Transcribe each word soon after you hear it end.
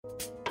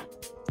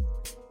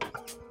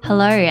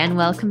Hello, and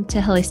welcome to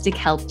Holistic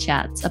Health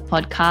Chats, a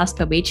podcast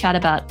where we chat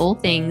about all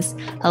things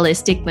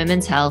holistic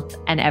women's health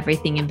and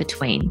everything in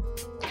between.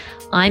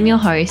 I'm your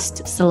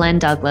host, Selene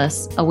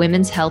Douglas, a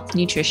women's health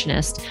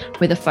nutritionist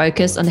with a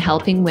focus on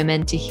helping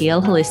women to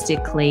heal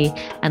holistically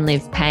and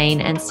live pain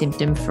and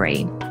symptom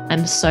free.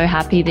 I'm so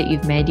happy that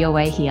you've made your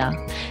way here.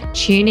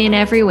 Tune in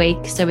every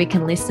week so we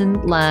can listen,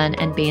 learn,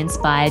 and be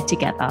inspired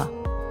together.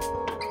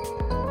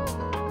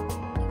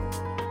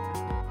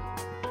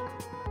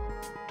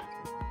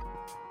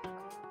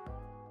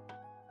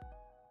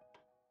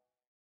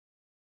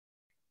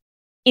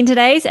 In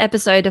today's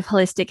episode of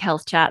Holistic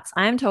Health Chats,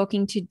 I'm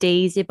talking to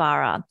Dee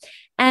Zibara.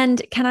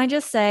 And can I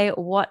just say,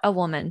 what a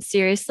woman.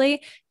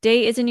 Seriously,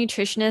 Dee is a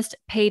nutritionist,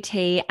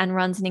 PT, and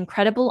runs an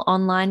incredible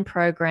online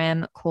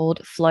program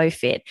called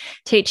FlowFit,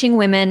 teaching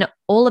women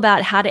all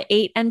about how to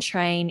eat and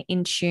train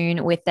in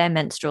tune with their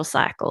menstrual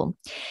cycle.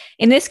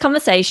 In this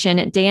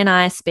conversation, Dee and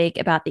I speak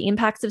about the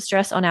impacts of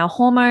stress on our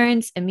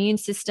hormones, immune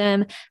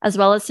system, as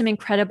well as some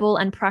incredible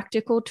and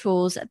practical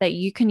tools that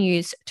you can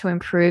use to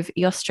improve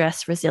your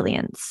stress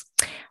resilience.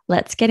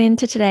 Let's get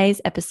into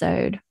today's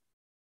episode.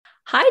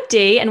 Hi,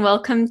 Dee, and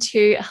welcome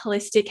to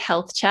Holistic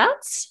Health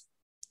Chats.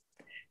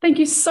 Thank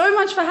you so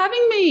much for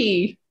having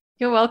me.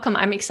 You're welcome.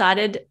 I'm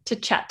excited to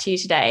chat to you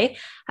today.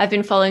 I've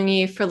been following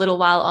you for a little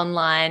while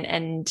online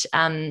and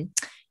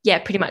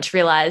pretty much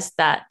realized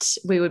that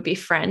we would be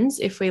friends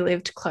if we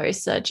lived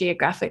closer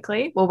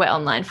geographically. Well, we're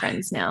online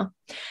friends now.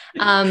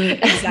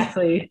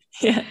 Exactly.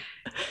 Yeah.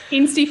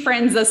 Insty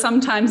friends are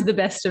sometimes the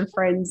best of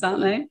friends,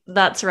 aren't they?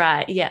 That's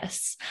right.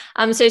 Yes.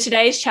 So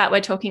today's chat,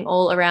 we're talking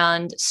all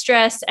around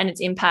stress and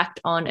its impact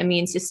on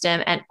immune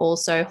system and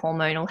also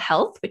hormonal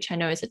health, which I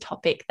know is a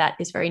topic that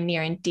is very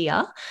near and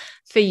dear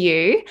for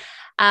you.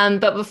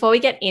 But before we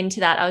get into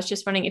that, I was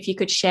just wondering if you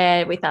could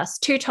share with us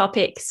two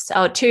facts,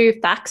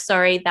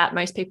 that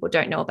most people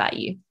don't know about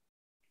you.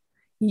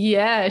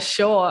 Yeah,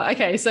 sure.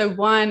 Okay. So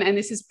one, and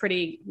this is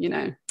pretty,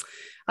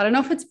 I don't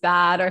know if it's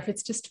bad or if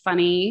it's just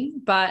funny,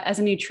 but as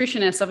a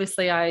nutritionist,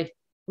 obviously I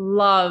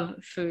love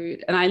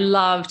food and I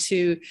love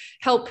to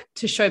help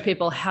to show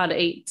people how to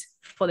eat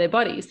for their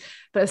bodies.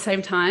 But at the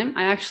same time,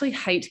 I actually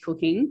hate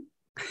cooking.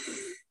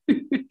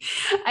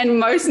 And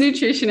most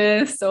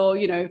nutritionists or,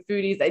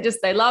 foodies,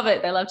 they love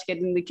it. They love to get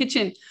in the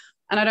kitchen.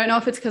 And I don't know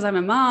if it's because I'm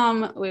a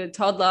mom with a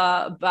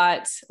toddler,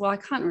 but I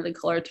can't really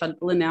call her a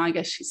toddler now. I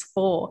guess she's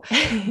 4,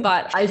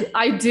 but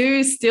I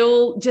do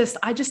still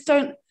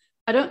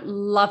I don't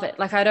love it.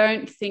 Like, I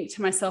don't think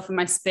to myself in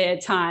my spare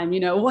time,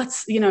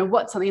 what's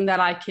something that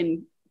I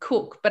can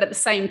cook, but at the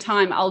same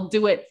time, I'll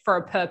do it for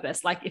a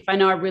purpose. Like, if I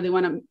know I really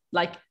want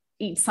to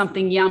eat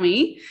something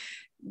yummy,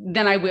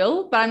 then I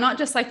will, but I'm not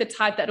just like the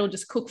type that'll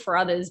just cook for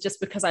others just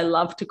because I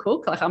love to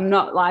cook. Like, I'm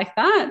not like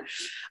that.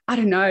 I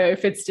don't know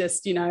if it's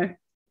just,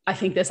 I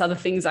think there's other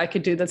things I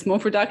could do that's more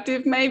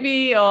productive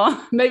maybe, or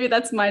maybe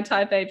that's my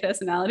type A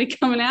personality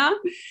coming out.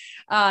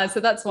 So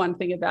that's one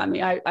thing about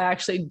me. I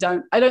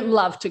don't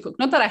love to cook.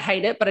 Not that I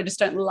hate it, but I just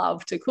don't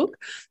love to cook.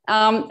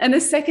 And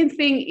the second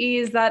thing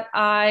is that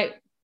I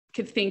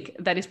could think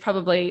that is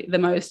probably the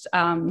most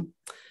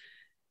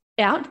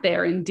out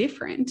there and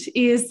different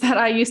is that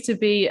I used to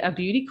be a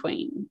beauty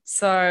queen.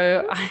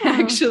 So I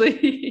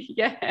actually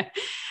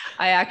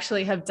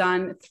have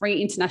done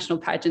 3 international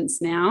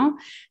pageants now,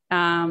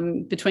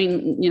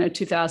 between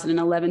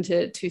 2011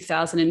 to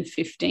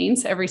 2015.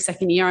 So every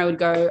second year I would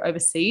go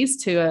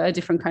overseas to a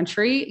different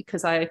country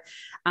because I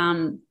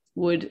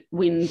would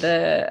win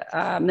the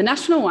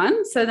national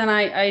one. So then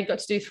I got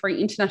to do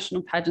 3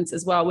 international pageants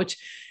as well, which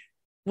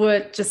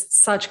were just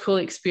such cool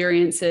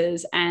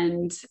experiences.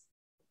 And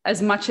as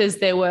much as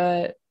there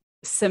were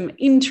some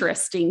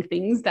interesting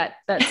things that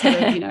sort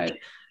of,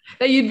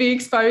 that you'd be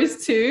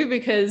exposed to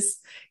because,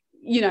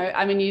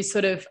 you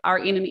sort of are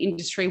in an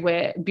industry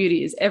where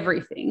beauty is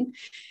everything.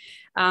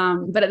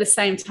 But at the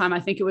same time, I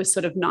think it was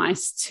sort of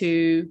nice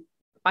to,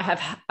 have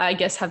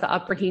the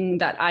upbringing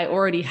that I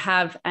already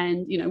have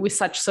and, with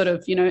such sort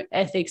of,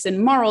 ethics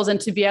and morals, and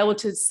to be able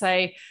to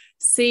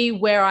see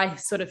where I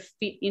sort of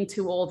fit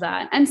into all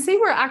that and see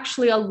where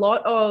actually a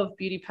lot of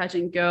beauty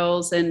pageant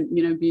girls and,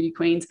 beauty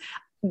queens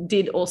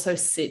did also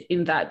sit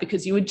in that,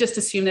 because you would just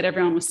assume that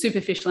everyone was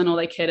superficial and all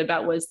they cared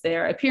about was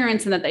their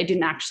appearance and that they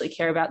didn't actually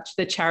care about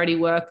the charity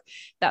work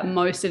that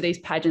most of these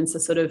pageants are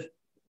sort of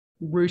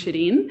rooted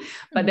in.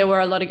 But there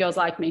were a lot of girls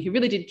like me who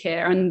really did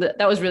care, and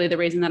that was really the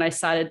reason that I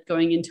started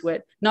going into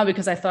it, not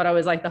because I thought I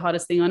was like the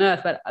hottest thing on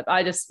earth, but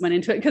I just went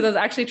into it because I was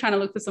actually trying to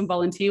look for some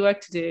volunteer work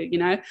to do.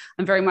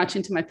 I'm very much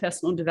into my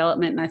personal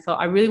development, and I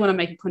thought I really want to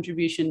make a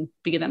contribution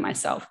bigger than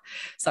myself.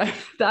 So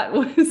that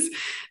was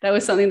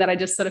something that I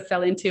just sort of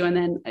fell into, and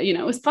then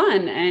it was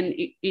fun, and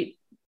it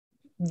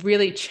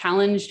really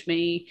challenged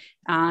me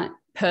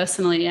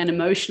personally and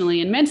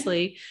emotionally and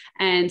mentally,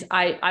 and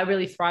I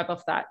really thrive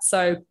off that.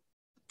 So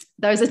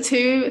those are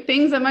 2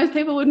 things that most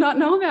people would not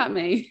know about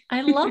me.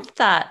 I love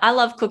that. I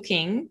love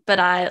cooking, but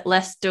I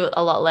do it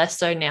a lot less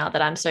so now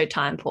that I'm so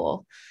time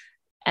poor,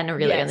 and I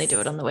really only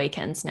do it on the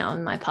weekends now.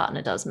 And my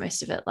partner does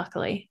most of it,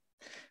 luckily.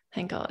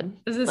 Thank God.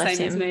 It's the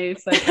same as me.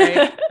 It's so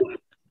great.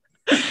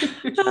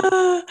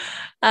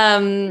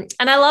 And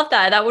I love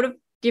that. That would have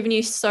given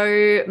you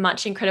so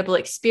much incredible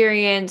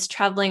experience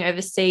traveling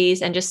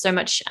overseas and just so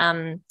much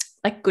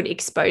like good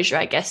exposure,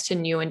 I guess, to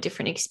new and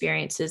different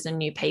experiences and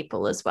new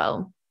people as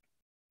well.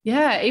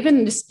 Yeah,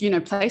 even just,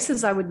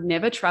 places I would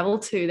never travel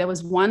to. There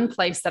was one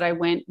place that I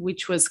went,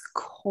 which was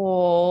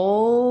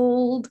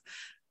called,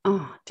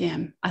 oh,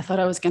 damn, I thought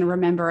I was going to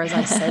remember as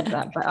I said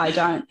that, but I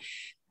don't.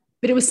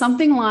 But it was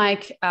something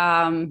like,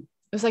 it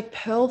was like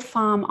Pearl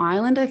Farm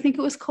Island, I think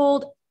it was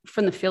called,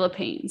 from the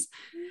Philippines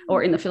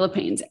or in the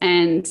Philippines.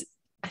 And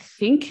I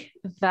think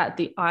that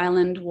the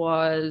island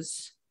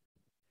was,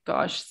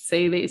 gosh,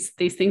 see,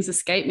 these things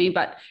escape me,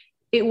 but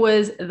it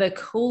was the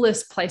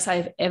coolest place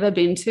I've ever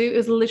been to. It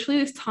was literally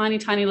this tiny,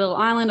 tiny little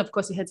island. Of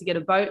course, you had to get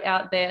a boat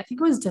out there. I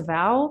think it was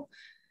Davao,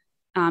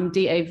 Davao.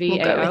 We'll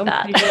go with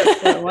that.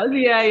 That's what it was.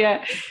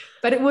 Yeah.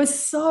 But it was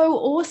so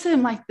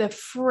awesome, like the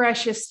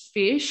freshest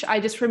fish.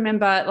 I just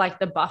remember like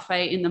the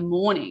buffet in the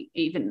morning,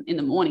 even in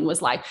the morning,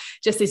 was like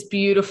just this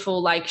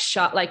beautiful, like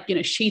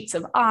sheets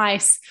of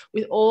ice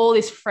with all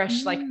this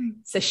fresh, like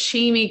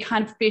sashimi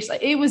kind of fish.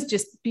 Like it was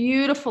just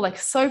beautiful, like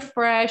so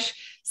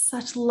fresh,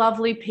 such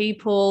lovely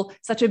people,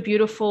 such a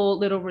beautiful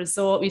little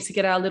resort. We used to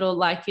get our little,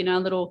 like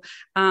little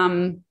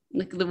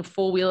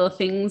four-wheeler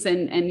things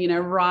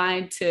and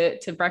ride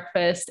to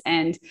breakfast,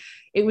 and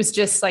it was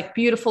just like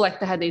beautiful. Like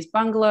they had these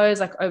bungalows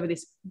like over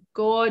this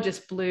gorgeous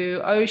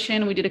blue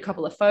ocean. We did a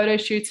couple of photo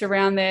shoots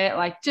around there,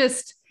 like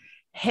just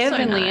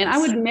heavenly. So nice. And I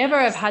would never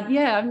have had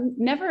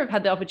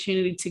the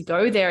opportunity to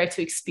go there,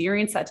 to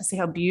experience that, to see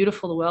how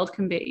beautiful the world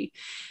can be.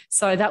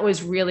 So that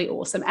was really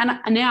awesome. And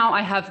now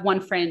I have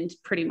one friend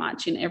pretty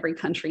much in every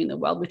country in the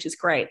world, which is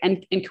great.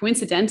 And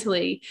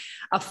coincidentally,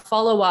 a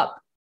follow-up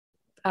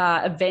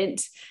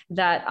event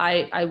that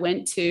I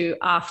went to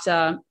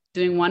after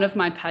doing one of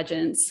my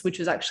pageants, which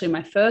was actually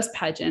my first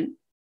pageant.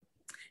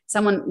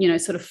 Someone,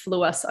 sort of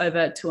flew us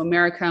over to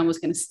America and was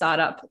going to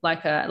start up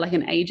like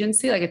an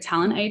agency, like a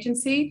talent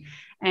agency.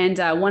 And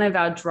one of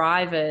our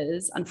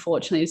drivers,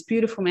 unfortunately, this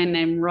beautiful man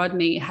named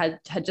Rodney had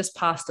just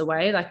passed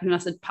away. Like he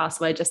must have passed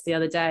away just the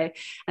other day.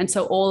 And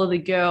so all of the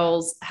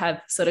girls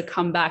have sort of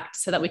come back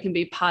so that we can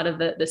be part of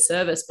the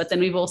service. But then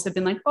we've also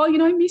been like, oh,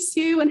 I miss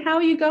you. And how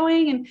are you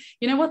going? And,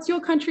 what's your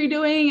country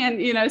doing?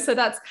 And, so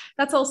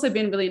that's also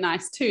been really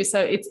nice too. So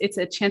it's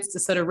a chance to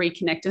sort of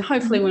reconnect. And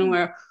hopefully when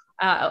we're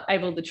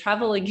able to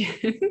travel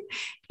again,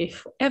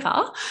 if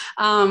ever,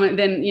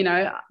 then,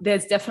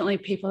 there's definitely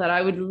people that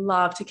I would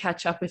love to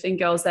catch up with, and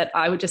girls that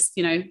I would just,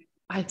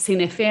 I've seen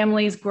their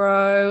families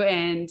grow,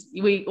 and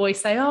we always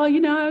say, oh,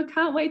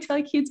 can't wait till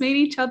our kids meet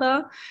each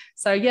other.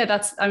 So yeah,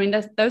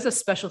 those are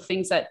special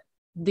things that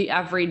the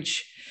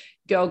average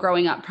girl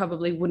growing up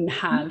probably wouldn't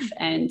have.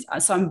 And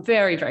so I'm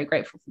very, very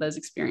grateful for those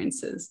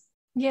experiences.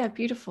 Yeah,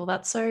 beautiful.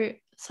 That's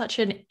such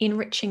an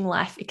enriching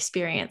life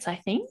experience, I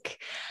think.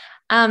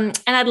 And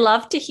I'd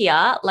love to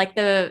hear like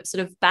the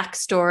sort of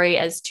backstory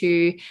as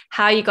to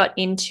how you got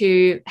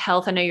into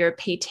health. I know you're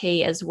a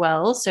PT as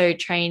well, so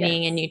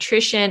training and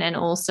nutrition, and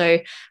also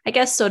I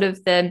guess sort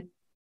of the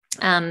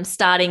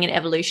starting and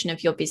evolution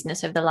of your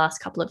business over the last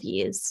couple of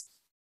years.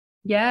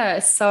 Yeah,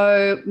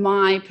 so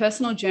my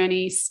personal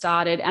journey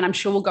started, and I'm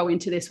sure we'll go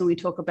into this when we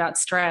talk about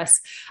stress.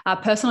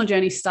 Personal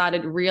journey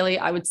started really,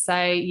 I would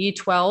say, year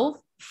 12,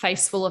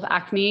 face full of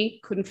acne,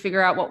 couldn't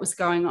figure out what was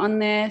going on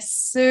there,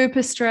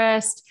 super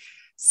stressed,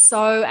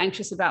 so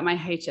anxious about my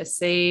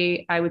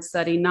HSC. I would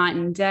study night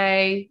and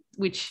day,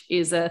 which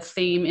is a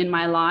theme in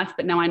my life,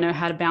 but now I know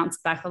how to bounce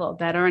back a lot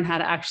better and how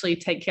to actually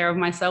take care of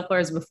myself,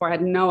 whereas before I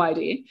had no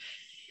idea.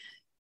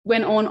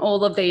 Went on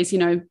all of these,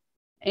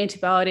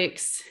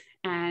 antibiotics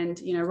and,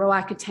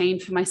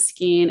 Roaccutane for my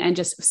skin, and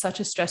just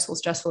such a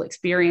stressful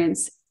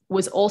experience.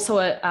 Was also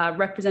a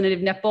representative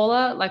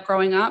netballer, like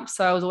growing up.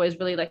 So I was always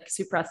really like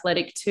super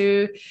athletic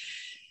too.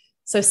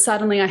 So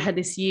suddenly I had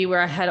this year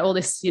where I had all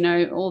this,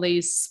 all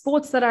these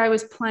sports that I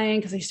was playing,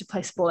 because I used to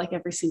play sport like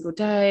every single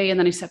day. And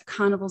then I used to have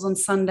carnivals on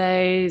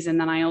Sundays. And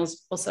then I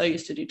also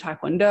used to do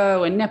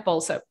taekwondo and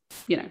netball. So,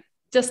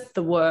 just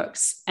the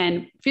works.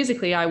 And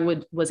physically I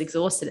was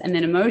exhausted. And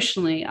then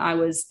emotionally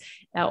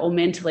or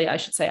mentally, I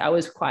should say, I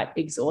was quite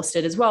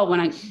exhausted as well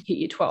when I hit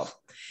year 12.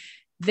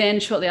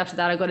 Then shortly after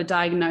that, I got a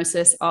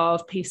diagnosis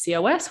of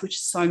PCOS, which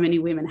so many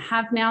women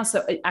have now.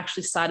 So it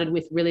actually started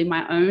with really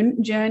my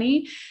own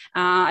journey.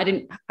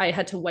 I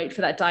had to wait for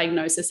that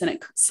diagnosis, and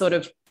it sort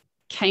of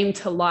came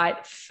to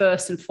light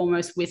first and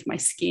foremost with my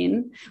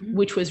skin,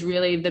 which was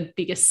really the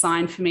biggest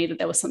sign for me that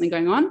there was something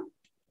going on.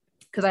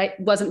 Because I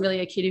wasn't really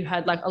a kid who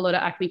had like a lot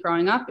of acne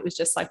growing up. It was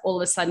just like all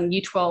of a sudden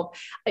year 12,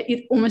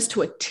 it almost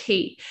to a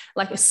T.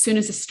 Like as soon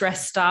as the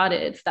stress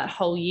started that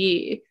whole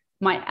year,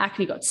 my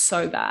acne got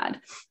so bad.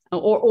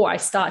 Or I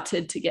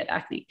started to get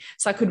acne.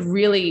 So I could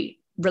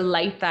really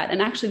relate that.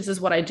 And actually, this is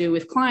what I do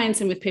with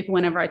clients and with people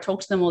whenever I talk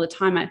to them all the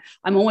time.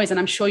 I'm always, and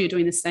I'm sure you're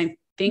doing the same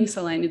thing,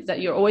 Selene, is that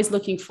you're always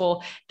looking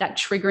for that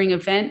triggering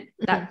event,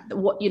 that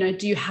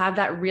do you have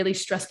that really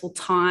stressful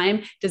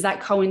time? Does that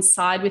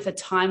coincide with a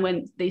time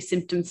when these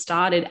symptoms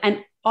started?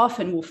 And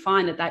often we'll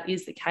find that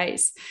is the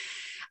case.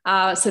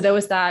 So there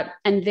was that.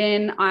 And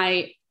then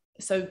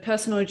so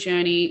personal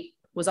journey,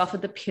 was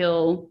offered the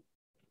pill,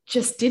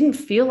 just didn't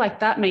feel like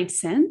that made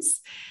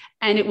sense.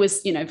 And it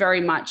was,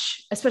 very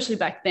much, especially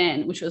back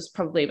then, which was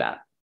probably about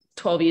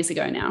 12 years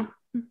ago now,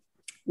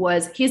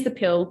 was here's the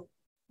pill.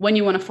 When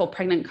you want to fall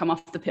pregnant, come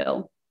off the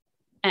pill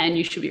and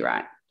you should be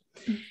right.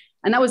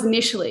 And that was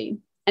initially.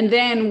 And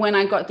then when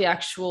I got the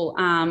actual,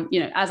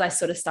 as I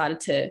sort of started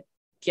to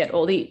get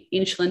all the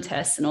insulin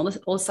tests and all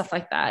the stuff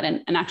like that,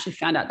 and actually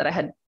found out that I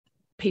had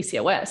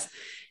PCOS,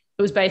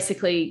 it was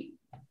basically,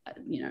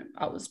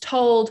 I was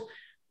told,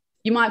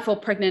 you might fall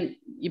pregnant,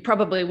 you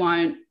probably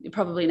won't, you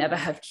probably never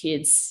have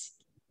kids,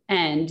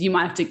 and you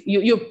might have to,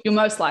 you'll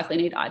most likely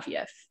need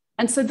IVF.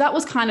 And so that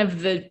was kind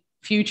of the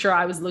future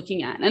I was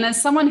looking at. And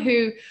as someone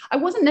who, I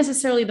wasn't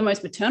necessarily the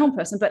most maternal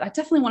person, but I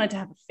definitely wanted to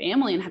have a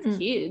family and have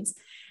kids.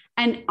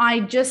 And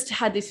I just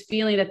had this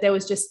feeling that there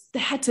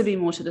had to be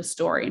more to the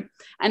story.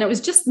 And it was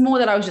just more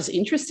that I was just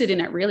interested in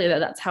it, really,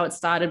 that's how it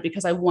started,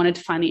 because I wanted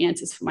to find the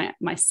answers for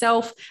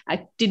myself.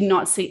 I did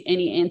not see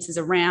any answers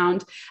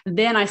around.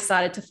 Then I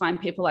started to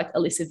find people like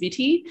Alisa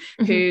Vitti,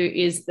 who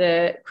is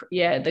the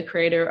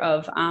creator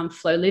of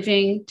Flow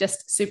Living,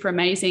 just super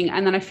amazing.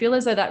 And then I feel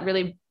as though that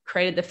really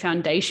created the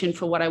foundation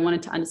for what I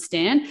wanted to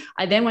understand.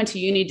 I then went to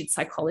uni, did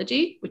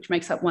psychology, which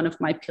makes up one of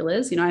my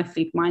pillars. I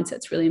think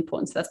mindset's really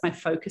important. So that's my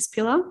focus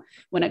pillar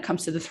when it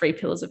comes to the 3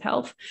 pillars of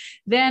health.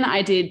 Then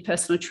I did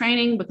personal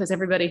training, because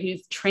everybody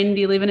who's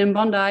trendy living in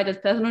Bondi does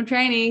personal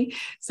training.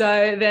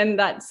 So then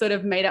that sort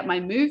of made up my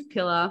move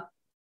pillar.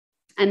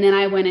 And then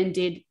I went and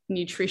did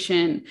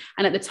nutrition.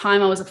 And at the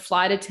time I was a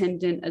flight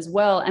attendant as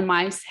well. And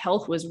my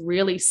health was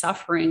really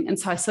suffering. And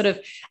so I sort of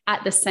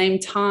at the same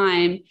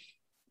time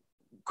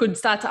could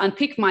start to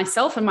unpick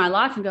myself and my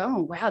life and go,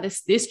 oh, wow,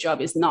 this job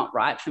is not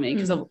right for me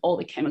because of all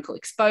the chemical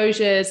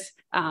exposures,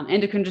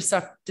 endocrine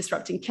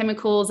disrupting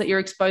chemicals that you're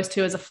exposed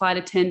to as a flight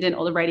attendant,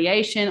 all the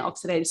radiation,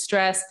 oxidative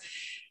stress.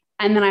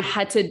 And then I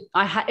had to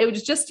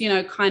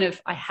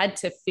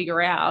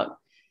figure out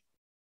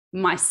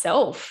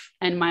myself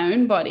and my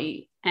own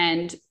body.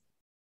 And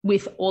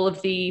with all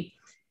of the,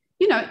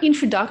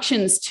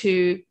 introductions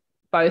to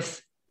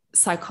both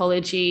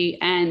psychology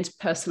and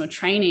personal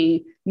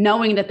training,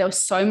 knowing that there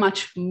was so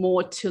much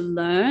more to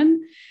learn,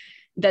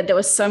 that there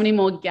were so many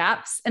more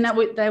gaps, and that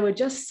they were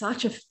just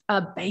such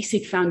a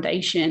basic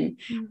foundation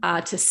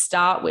to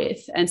start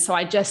with. And so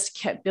I just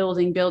kept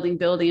building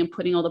and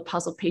putting all the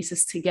puzzle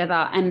pieces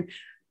together. And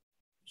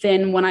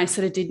then when I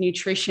sort of did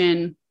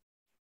nutrition,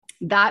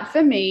 that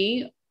for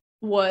me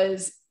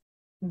was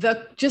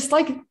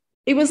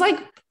it was like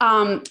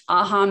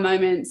aha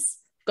moments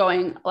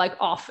going like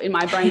off in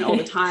my brain all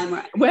the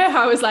time, where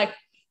I was like,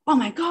 oh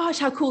my gosh,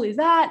 how cool is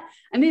that?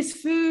 And this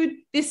food,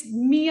 this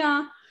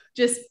mere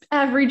just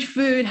average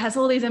food, has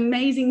all these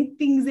amazing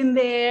things in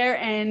there,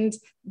 and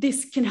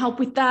this can help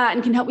with that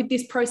and can help with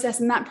this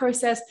process and that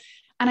process.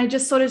 And I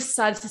just sort of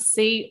started to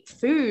see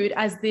food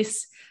as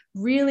this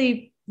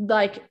really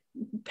like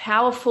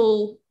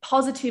powerful,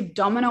 positive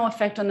domino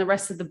effect on the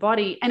rest of the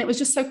body. And it was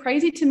just so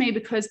crazy to me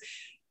because,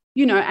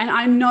 and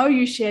I know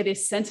you share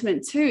this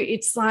sentiment too.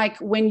 It's like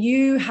when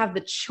you have the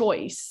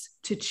choice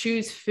to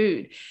choose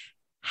food,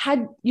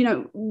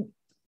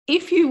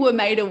 if you were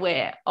made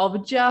aware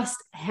of just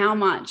how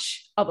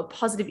much of a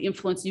positive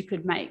influence you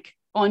could make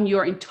on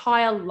your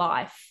entire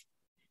life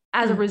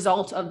as a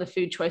result of the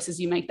food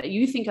choices you make that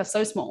you think are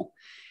so small,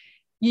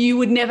 you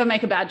would never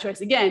make a bad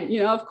choice again.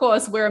 Of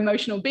course, we're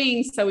emotional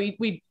beings, so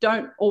we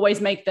don't always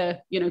make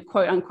the,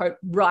 quote unquote,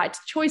 right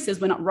choices.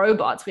 We're not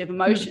robots. We have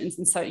emotions.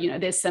 And so,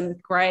 there's some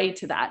gray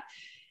to that.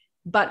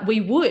 But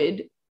we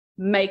would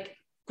make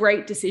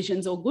great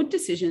decisions or good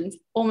decisions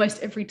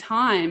almost every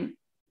time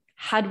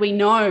had we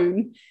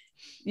known,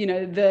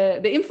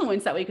 the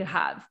influence that we could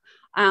have.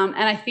 And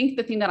I think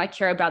the thing that I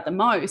care about the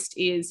most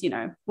is,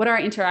 what are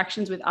our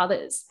interactions with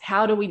others?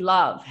 How do we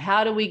love?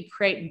 How do we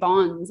create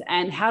bonds?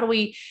 And how do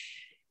we,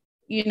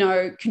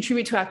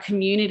 contribute to our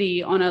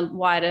community on a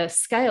wider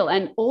scale?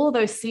 And all of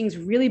those things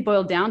really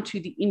boil down to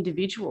the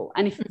individual.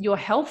 And if your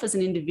health as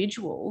an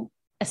individual,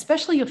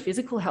 especially your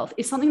physical health,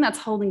 is something that's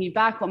holding you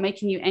back or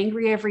making you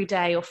angry every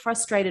day or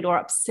frustrated or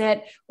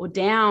upset or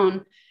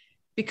down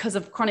because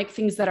of chronic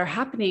things that are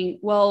happening,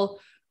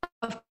 well,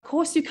 of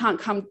course you can't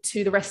come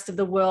to the rest of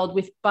the world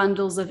with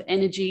bundles of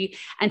energy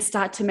and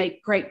start to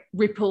make great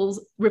ripple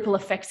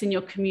effects in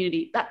your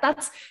community.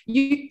 That's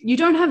you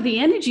don't have the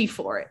energy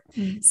for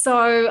it.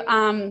 So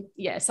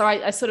so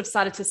I sort of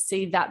started to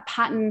see that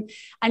pattern.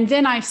 And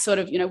then I sort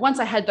of, once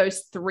I had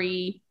those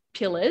 3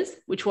 pillars,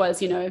 which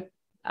was,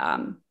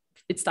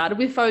 it started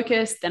with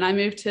focus, then I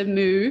moved to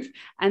move,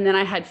 and then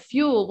I had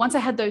fuel. Once I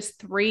had those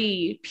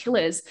 3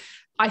 pillars,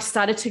 I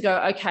started to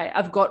go, okay,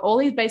 I've got all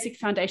these basic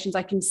foundations.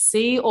 I can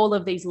see all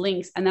of these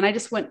links. And then I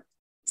just went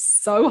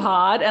so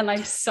hard and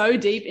like so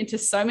deep into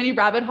so many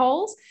rabbit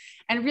holes.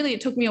 And really,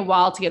 it took me a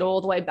while to get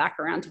all the way back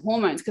around to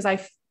hormones, because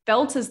I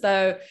felt as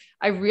though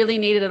I really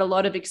needed a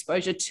lot of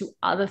exposure to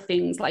other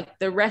things, like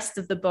the rest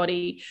of the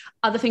body,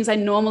 other things I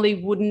normally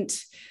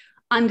wouldn't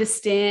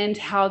understand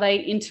how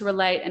they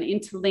interrelate and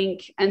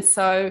interlink. And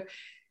so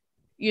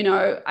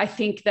I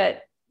think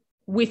that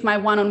with my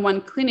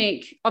one-on-one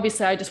clinic,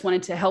 obviously I just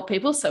wanted to help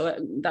people. So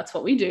that's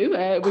what we do.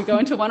 We go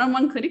into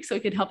one-on-one clinic so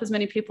we can help as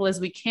many people as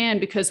we can,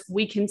 because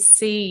we can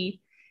see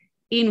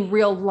in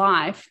real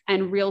life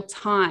and real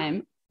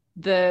time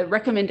the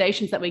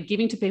recommendations that we're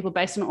giving to people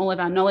based on all of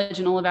our knowledge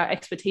and all of our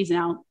expertise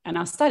and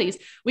our studies.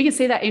 We can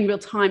see that in real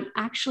time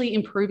actually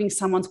improving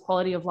someone's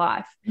quality of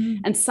life.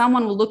 And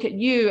someone will look at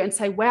you and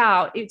say,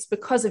 wow, it's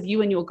because of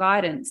you and your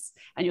guidance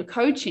and your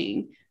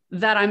coaching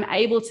that I'm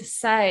able to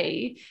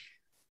say,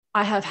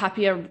 I have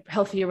happier,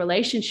 healthier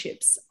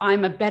relationships.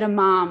 I'm a better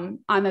mom.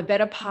 I'm a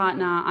better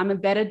partner. I'm a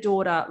better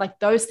daughter. Like,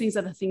 those things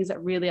are the things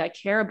that really I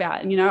care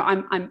about.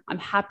 And, I'm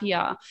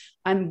happier.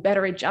 I'm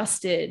better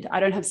adjusted. I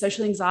don't have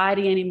social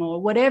anxiety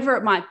anymore, whatever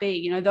it might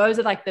be. Those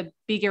are like the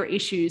bigger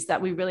issues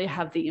that we really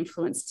have the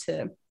influence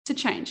to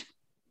change.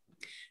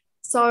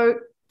 So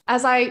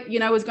as I,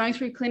 was going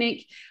through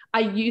clinic,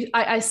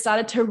 I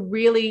started to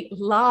really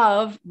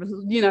love,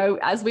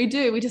 as we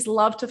do, we just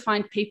love to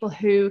find people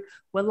who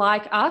were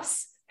like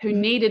us, who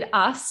needed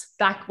us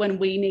back when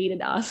we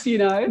needed us,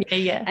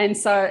 Yeah. And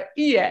so,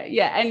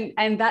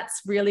 And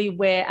that's really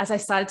where, as I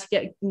started to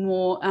get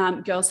more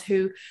girls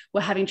who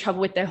were having trouble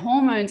with their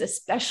hormones,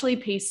 especially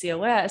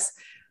PCOS,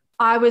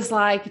 I was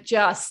like,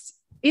 just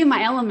in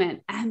my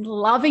element and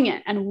loving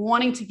it and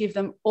wanting to give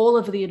them all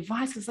of the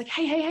advice. It's like,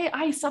 hey,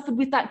 I suffered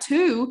with that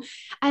too.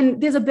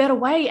 And there's a better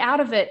way out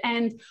of it.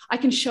 And I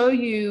can show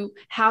you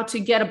how to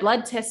get a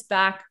blood test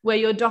back where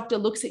your doctor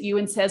looks at you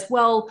and says,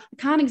 well, I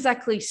can't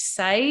exactly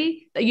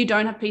say that you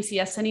don't have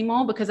PCOS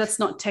anymore because that's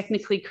not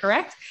technically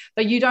correct,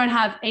 but you don't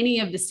have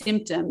any of the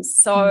symptoms.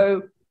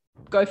 So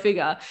go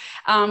figure.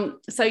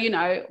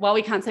 So, while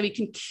we can't say we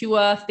can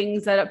cure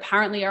things that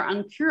apparently are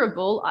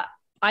uncurable,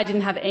 I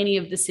didn't have any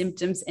of the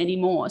symptoms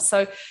anymore.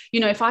 So,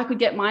 if I could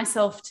get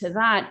myself to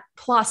that,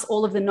 plus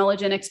all of the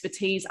knowledge and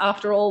expertise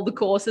after all the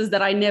courses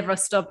that I never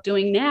stopped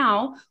doing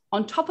now,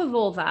 on top of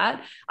all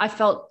that, I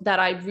felt that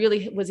I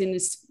really was in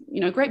this,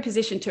 great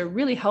position to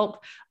really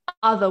help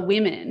other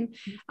women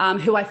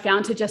who I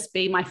found to just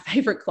be my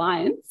favorite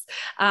clients,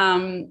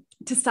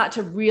 to start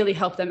to really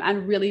help them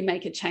and really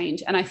make a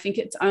change. And I think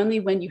it's only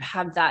when you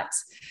have that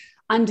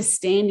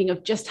understanding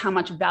of just how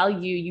much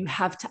value you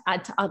have to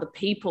add to other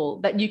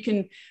people that you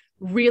can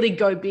really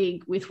go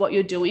big with what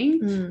you're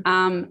doing.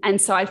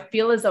 And so I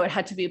feel as though it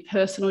had to be a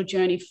personal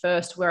journey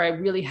first, where I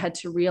really had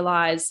to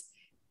realize,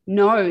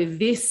 no,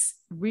 this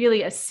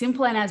really, as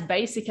simple and as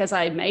basic as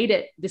I made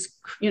it, this,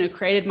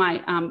 created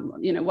my,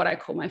 what I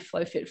call my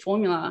FlowFit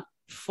formula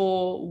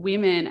for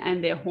women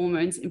and their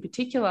hormones in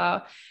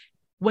particular.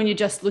 When you're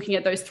just looking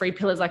at those 3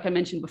 pillars, like I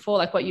mentioned before,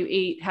 like what you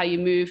eat, how you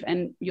move,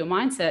 and your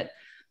mindset.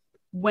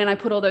 When I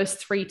put all those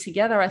 3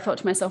 together, I thought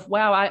to myself,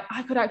 wow,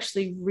 I could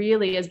actually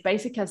really, as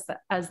basic as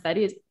that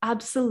is,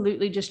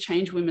 absolutely just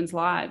change women's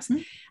lives.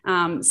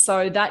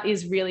 So that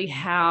is really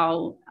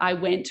how I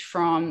went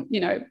from,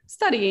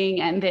 studying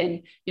and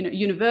then,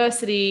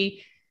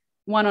 university,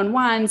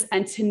 one-on-ones,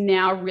 and to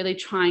now really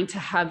trying to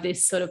have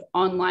this sort of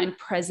online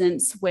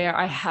presence where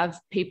I have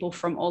people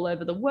from all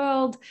over the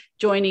world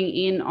joining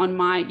in on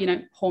my,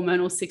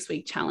 hormonal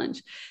 6-week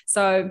challenge.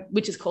 So,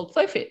 which is called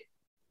FlowFit.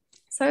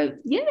 So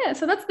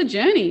that's the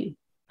journey.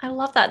 I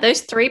love that.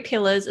 Those 3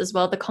 pillars as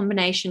well, the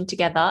combination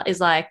together is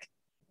like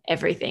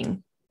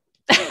everything.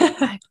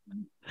 I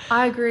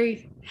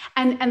agree.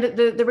 And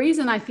the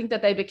reason I think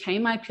that they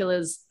became my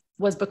pillars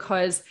was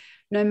because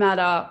no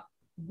matter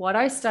what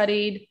I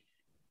studied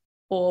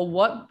or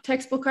what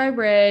textbook I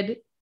read,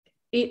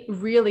 it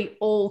really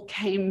all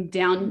came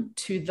down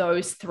to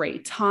those 3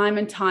 time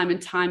and time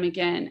and time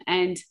again.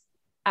 And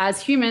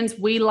as humans,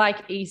 we like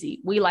easy,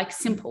 we like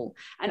simple.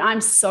 And I'm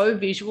so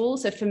visual.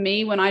 So for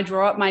me, when I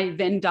draw up my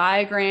Venn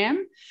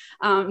diagram,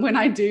 when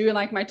I do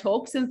like my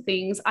talks and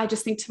things, I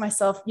just think to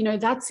myself,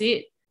 that's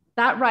it.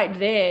 That right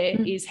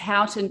there is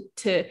how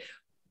to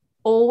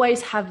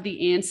always have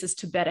the answers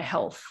to better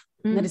health.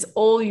 And that is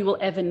all you will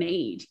ever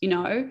need,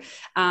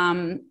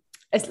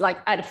 it's like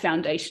at a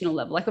foundational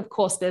level. Like, of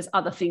course, there's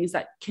other things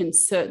that can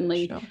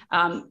certainly,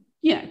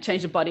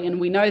 change the body. And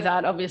we know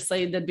that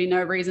obviously there'd be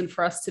no reason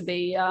for us to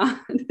be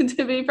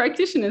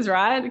practitioners,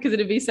 right? Because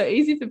it'd be so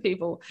easy for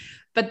people.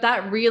 But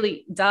that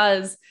really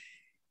does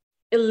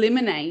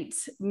eliminate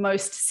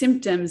most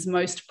symptoms,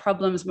 most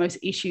problems, most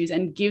issues,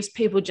 and gives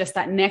people just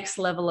that next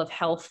level of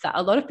health that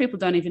a lot of people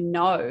don't even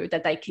know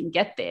that they can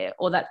get there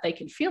or that they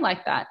can feel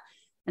like that.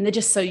 And they're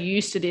just so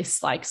used to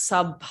this like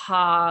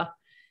subpar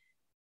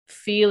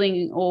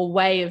feeling or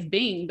way of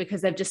being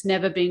because they've just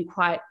never been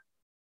quite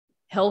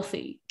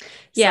healthy.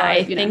 Yeah, so,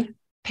 I think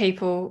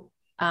people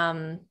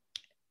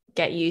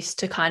get used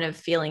to kind of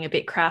feeling a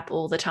bit crap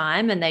all the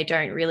time, and they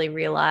don't really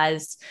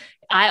realize.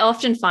 I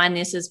often find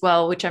this as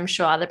well, which I'm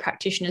sure other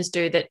practitioners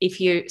do, that if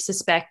you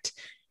suspect,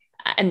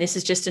 and this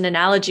is just an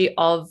analogy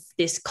of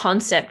this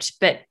concept,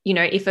 but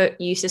if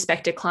you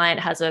suspect a client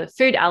has a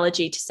food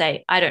allergy to,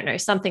 say, I don't know,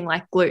 something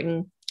like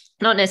gluten,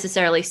 not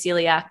necessarily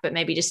celiac, but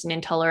maybe just an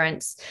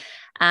intolerance,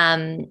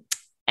 and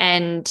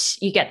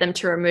you get them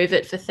to remove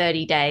it for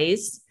 30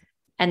 days.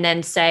 and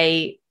then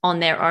say on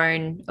their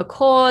own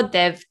accord,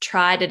 they've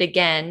tried it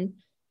again,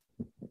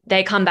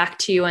 they come back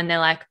to you and they're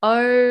like,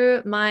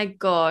 oh my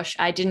gosh,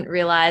 I didn't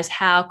realize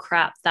how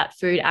crap that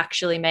food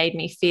actually made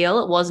me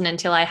feel. It wasn't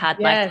until I had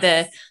like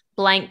the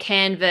blank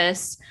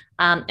canvas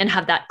and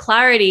have that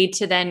clarity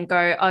to then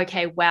go,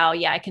 okay, wow,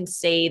 yeah, I can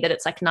see that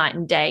it's like night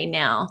and day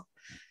now.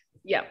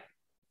 Yep.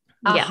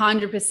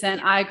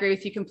 100%. I agree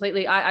with you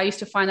completely. I used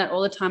to find that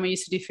all the time. I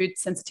used to do food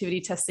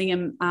sensitivity testing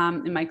in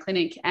my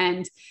clinic,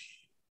 and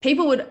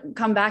people would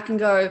come back and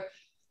go,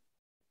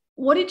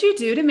 what did you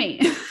do to me?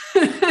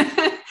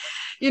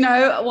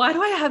 Why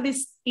do I have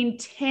this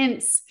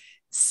intense,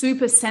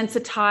 super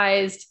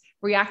sensitized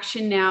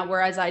reaction now,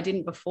 whereas I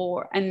didn't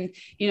before? And,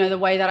 the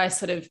way that I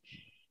sort of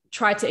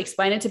try to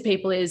explain it to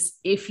people is,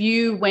 if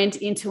you went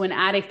into an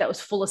attic that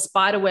was full of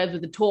spider webs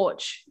with a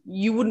torch,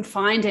 you wouldn't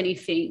find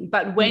anything.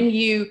 But when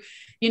you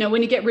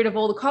get rid of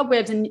all the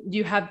cobwebs and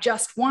you have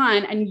just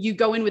one and you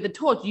go in with a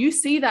torch, you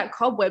see that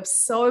cobweb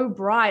so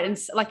bright and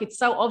like it's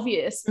so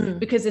obvious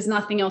because there's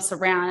nothing else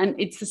around.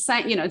 And it's the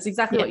same, it's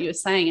exactly what you were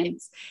saying. And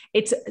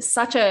it's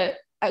such a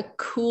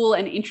cool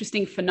and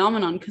interesting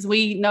phenomenon, because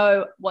we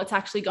know what's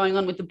actually going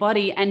on with the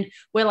body, and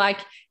we're like,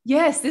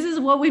 yes, this is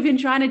what we've been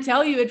trying to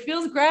tell you. It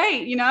feels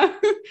great,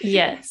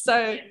 Yeah.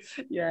 So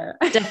yeah,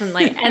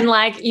 definitely. And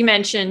like you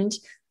mentioned,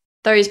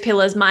 those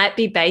pillars might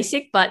be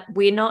basic, but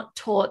we're not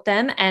taught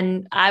them.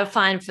 And I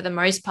find for the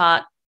most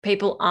part,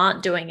 people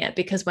aren't doing it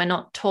because we're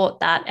not taught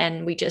that.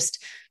 And we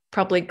just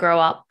probably grow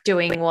up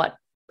doing what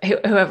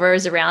whoever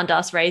is around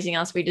us, raising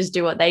us, we just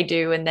do what they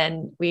do. And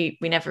then we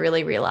never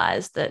really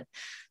realize that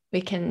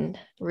we can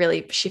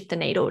really shift the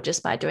needle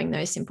just by doing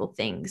those simple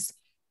things.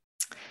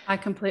 I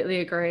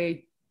completely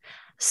agree.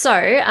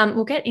 So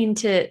we'll get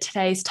into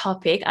today's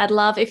topic. I'd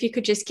love if you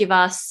could just give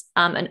us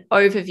an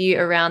overview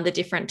around the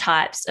different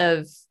types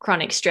of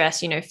chronic stress,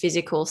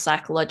 physical,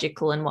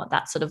 psychological, and what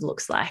that sort of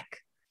looks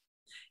like.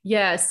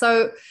 Yeah.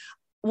 So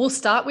we'll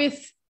start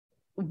with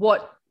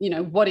what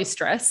is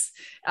stress.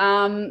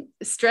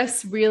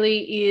 Stress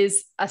really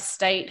is a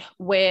state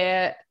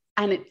where,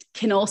 and it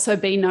can also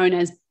be known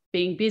as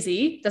being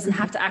busy, doesn't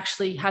have to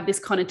actually have this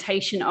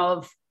connotation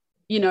of,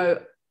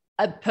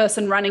 a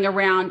person running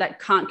around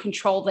that can't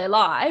control their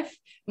life.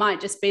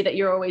 Might just be that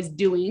you're always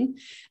doing.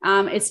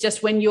 It's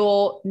just when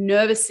your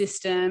nervous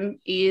system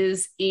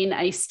is in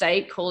a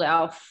state called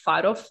our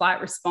fight or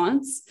flight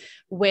response,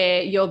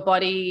 where your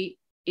body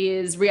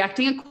is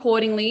reacting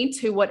accordingly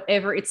to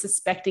whatever it's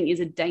suspecting is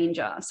a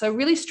danger. So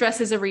really, stress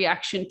is a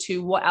reaction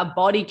to what our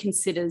body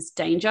considers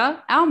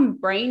danger. Our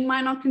brain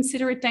might not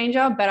consider it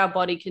danger, but our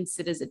body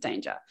considers it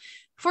danger.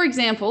 For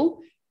example,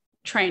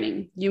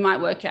 training. You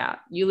might work out.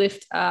 You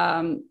lift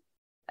a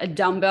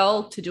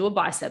dumbbell to do a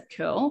bicep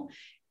curl.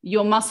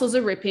 Your muscles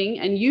are ripping,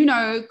 and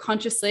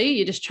consciously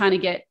you're just trying to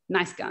get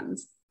nice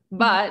guns,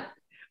 but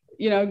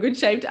good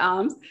shaped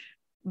arms.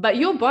 But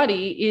your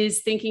body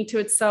is thinking to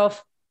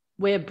itself,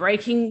 we're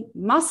breaking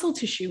muscle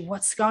tissue.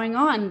 What's going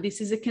on? This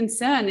is a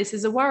concern. This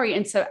is a worry.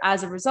 And so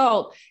as a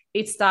result,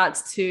 it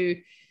starts to,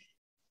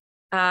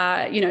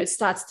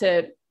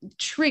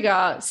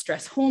 trigger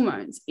stress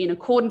hormones in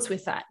accordance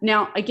with that.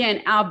 Now,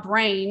 again, our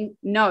brain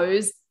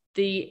knows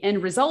the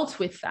end result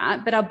with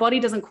that, but our body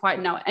doesn't quite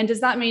know it. And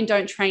does that mean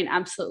don't train?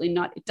 Absolutely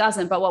not. It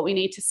doesn't. But what we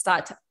need to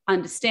start to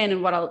understand,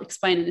 and what I'll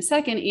explain in a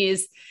second,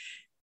 is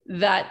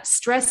that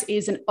stress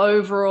is an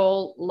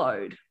overall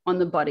load on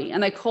the body.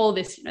 And they call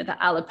this,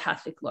 the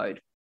allopathic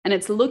load. And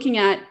it's looking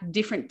at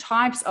different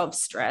types of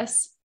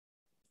stress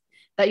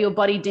that your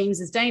body deems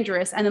as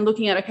dangerous, and then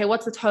looking at, okay,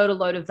 what's the total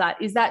load of that?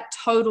 Is that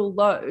total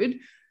load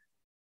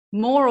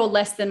more or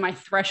less than my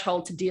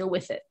threshold to deal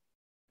with it?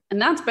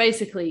 And that's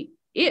basically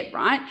it,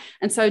 right?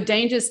 And so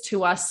dangers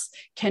to us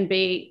can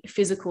be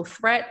physical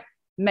threat.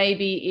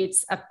 Maybe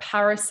it's a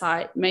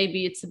parasite.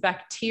 Maybe it's a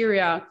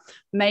bacteria.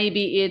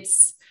 Maybe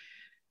it's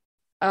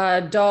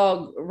a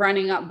dog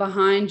running up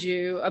behind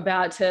you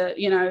about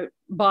to,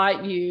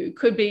 bite you.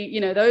 Could be,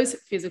 those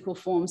physical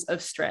forms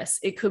of stress.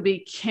 It could be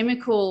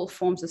chemical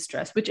forms of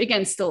stress, which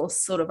again, still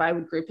sort of I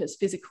would group as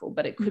physical,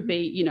 but it could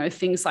be,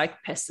 things like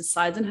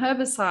pesticides and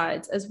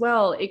herbicides as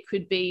well. It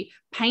could be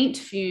paint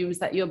fumes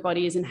that your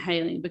body is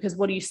inhaling, because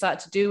what do you start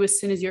to do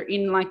as soon as you're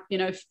in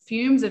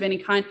fumes of any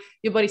kind?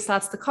 Your body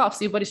starts to cough.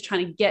 So your body's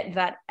trying to get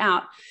that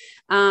out.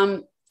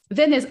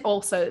 Then there's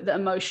also the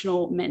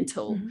emotional,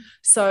 mental.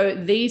 So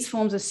these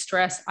forms of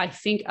stress, I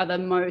think, are the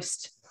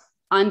most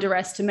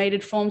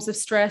underestimated forms of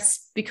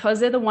stress, because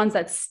they're the ones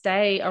that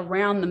stay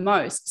around the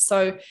most.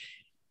 So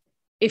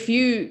if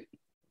you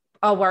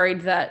are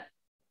worried that,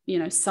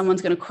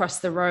 someone's going to cross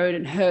the road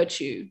and hurt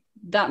you,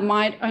 that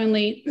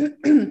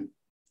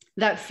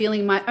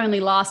feeling might only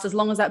last as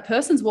long as that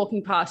person's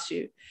walking past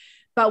you.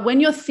 But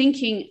when you're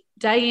thinking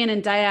day in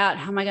and day out,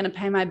 how am I going to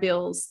pay my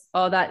bills?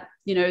 Or that,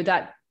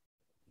 that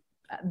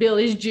bill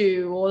is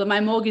due, or that my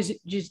mortgage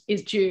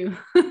is due,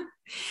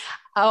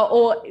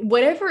 or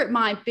whatever it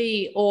might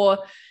be, or,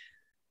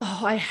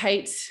 I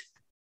hate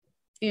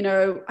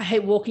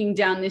walking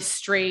down this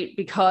street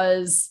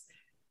because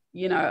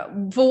you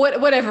know, for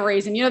whatever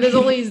reason, you know,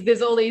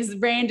 there's all these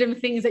random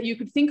things that you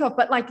could think of,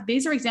 but like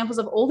these are examples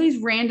of all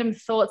these random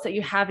thoughts that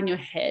you have in your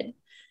head.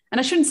 And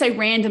I shouldn't say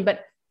random,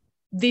 but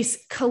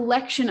this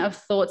collection of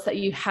thoughts that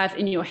you have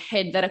in your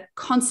head that are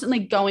constantly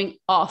going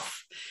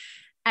off.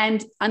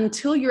 And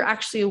until you're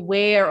actually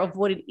aware of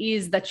what it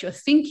is that you're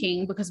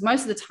thinking, because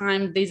most of the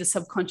time these are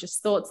subconscious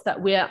thoughts that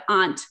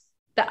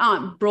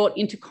aren't brought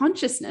into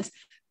consciousness.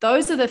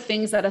 Those are the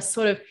things that are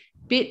sort of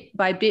bit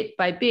by bit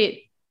by bit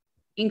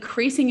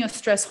increasing your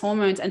stress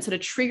hormones and sort of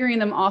triggering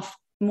them off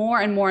more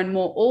and more and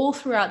more all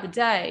throughout the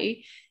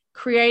day,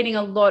 creating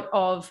a lot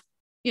of,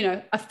 you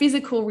know, a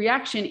physical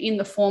reaction in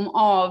the form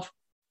of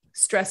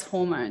stress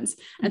hormones.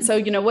 And so,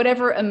 you know,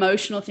 whatever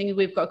emotional things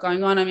we've got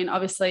going on, I mean,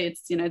 obviously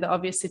it's, you know, the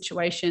obvious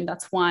situation,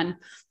 that's one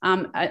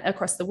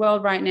across the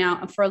world right now.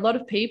 And for a lot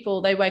of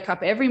people, they wake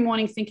up every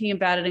morning thinking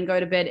about it and go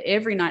to bed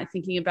every night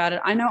thinking about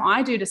it. I know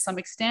I do to some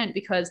extent,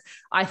 because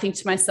I think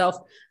to myself,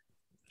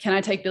 can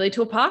I take Billy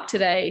to a park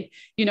today?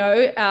 You know,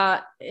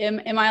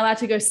 am I allowed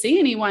to go see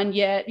anyone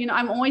yet? You know,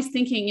 I'm always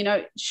thinking, you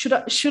know, should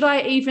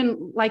I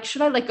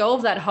let go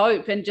of that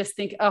hope and just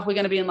think, oh, we're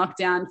going to be in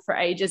lockdown for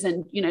ages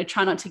and, you know,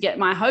 try not to get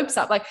my hopes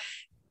up. Like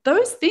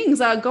those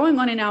things are going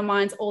on in our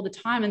minds all the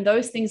time. And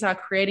those things are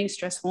creating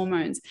stress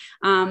hormones.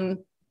 And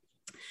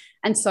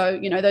so,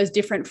 you know, those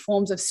different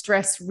forms of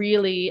stress,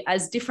 really,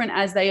 as different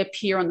as they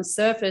appear on the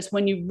surface,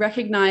 when you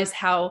recognize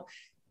how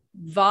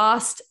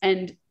vast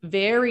and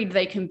varied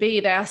they can be,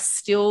 they are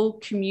still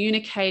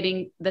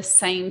communicating the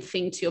same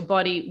thing to your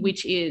body,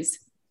 which is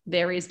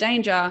there is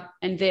danger,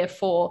 and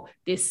therefore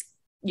this,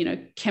 you know,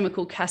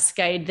 chemical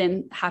cascade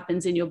then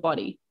happens in your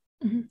body.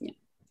 Mm-hmm.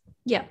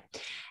 Yeah.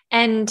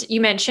 And you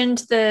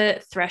mentioned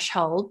the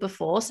threshold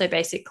before, so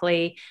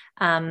basically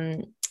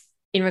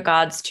in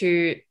regards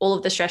to all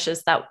of the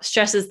stresses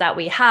that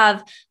we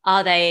have,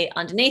 are they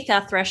underneath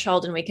our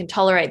threshold and we can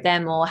tolerate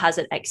them, or has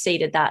it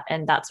exceeded that?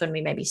 And that's when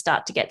we maybe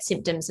start to get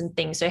symptoms and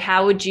things. So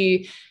how would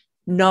you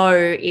know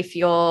if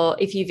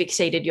you've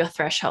exceeded your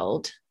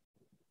threshold?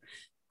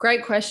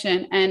 Great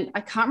question. And I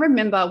can't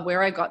remember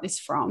where I got this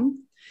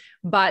from,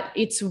 but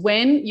it's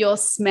when your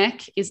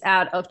SMEC is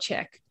out of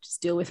check.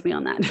 Just deal with me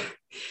on that.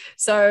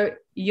 So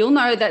you'll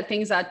know that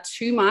things are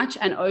too much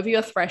and over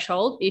your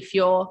threshold if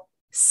your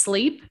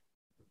sleep,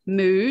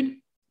 mood,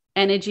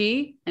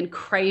 energy, and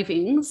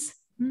cravings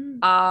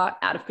are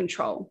out of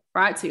control,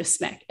 right? So your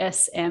SMEC,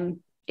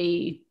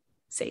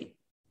 SMEC.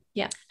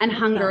 Yeah. And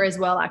hunger as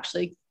well,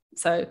 actually.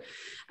 So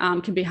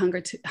can be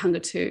hunger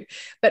too.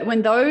 But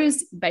when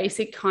those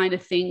basic kind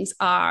of things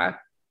are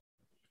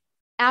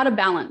out of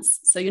balance,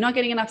 so you're not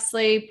getting enough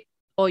sleep,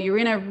 or you're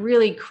in a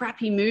really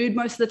crappy mood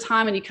most of the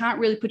time and you can't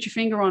really put your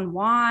finger on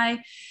why,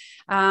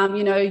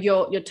 you know,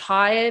 you're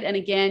tired, and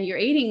again, you're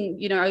eating,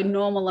 you know,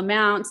 normal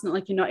amounts, not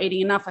like you're not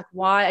eating enough. Like,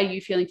 why are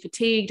you feeling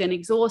fatigued and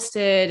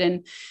exhausted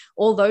and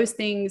all those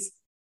things?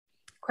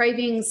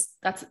 Cravings,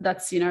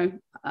 that's you know,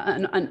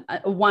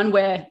 one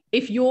where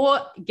if you're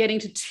getting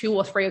to 2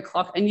 or 3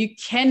 o'clock and you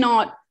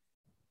cannot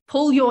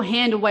pull your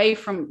hand away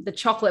from the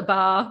chocolate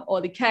bar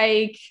or the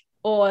cake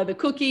or the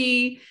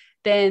cookie,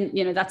 then,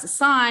 you know, that's a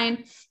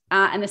sign.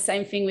 And the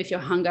same thing with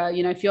your hunger.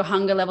 You know, if your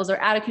hunger levels are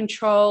out of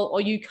control,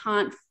 or you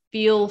can't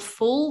feel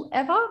full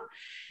ever,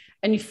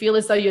 and you feel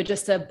as though you're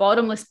just a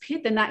bottomless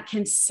pit, then that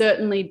can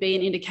certainly be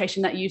an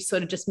indication that you've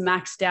sort of just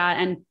maxed out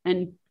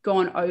and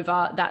gone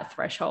over that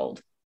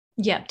threshold.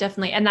 Yeah,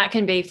 definitely. And that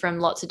can be from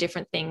lots of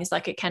different things.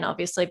 Like it can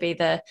obviously be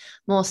the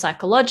more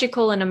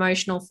psychological and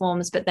emotional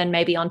forms, but then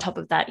maybe on top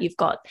of that, you've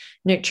got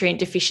nutrient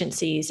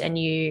deficiencies and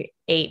you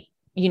eat,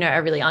 you know,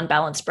 a really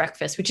unbalanced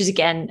breakfast, which is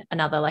again,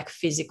 another like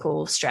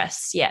physical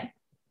stress. Yeah.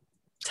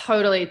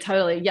 Totally.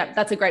 Yep.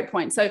 That's a great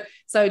point. So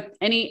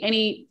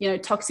any, you know,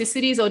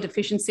 toxicities or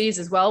deficiencies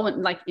as well,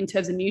 when, like in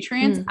terms of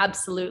nutrients,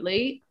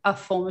 absolutely a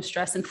form of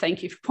stress. And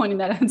thank you for pointing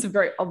that out. It's a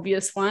very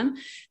obvious one.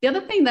 The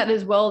other thing that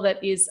as well,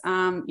 that is,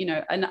 you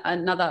know,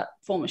 another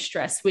form of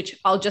stress, which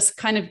I'll just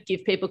kind of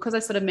give people, because I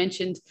sort of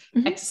mentioned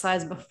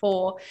exercise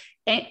before.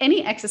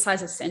 Any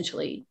exercise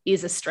essentially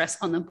is a stress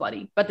on the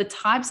body, but the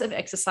types of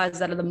exercises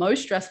that are the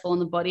most stressful on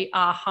the body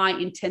are high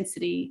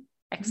intensity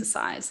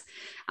exercise.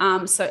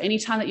 So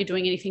anytime that you're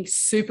doing anything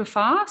super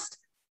fast,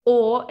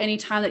 or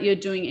anytime that you're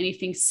doing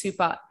anything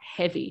super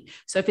heavy.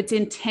 So if it's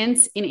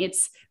intense in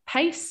its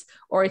pace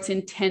or it's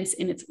intense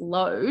in its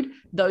load,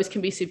 those can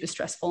be super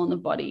stressful on the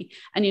body.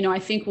 And, you know, I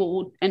think what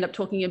we'll end up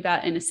talking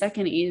about in a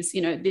second is,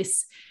 you know,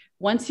 this,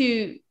 once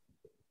you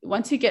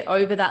get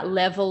over that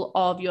level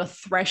of your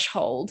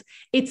threshold,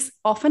 it's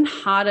often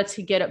harder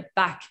to get it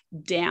back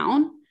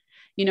down,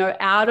 you know,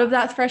 out of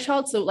that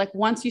threshold. So like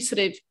once you sort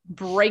of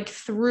break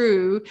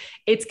through,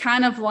 it's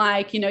kind of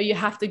like, you know, you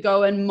have to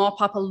go and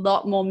mop up a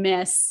lot more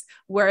mess.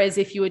 Whereas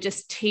if you were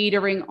just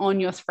teetering on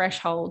your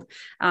threshold,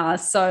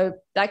 so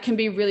that can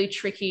be really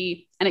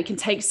tricky, and it can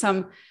take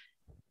some,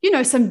 you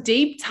know, some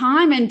deep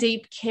time and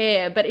deep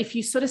care. But if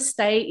you sort of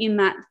stay in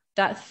that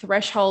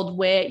threshold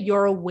where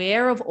you're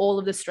aware of all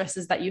of the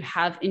stresses that you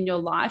have in your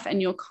life,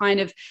 and you're kind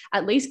of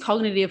at least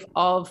cognitive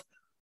of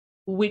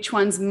which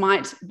ones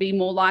might be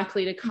more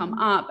likely to come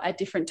up at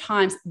different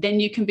times, then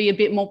you can be a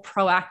bit more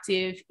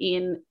proactive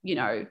in,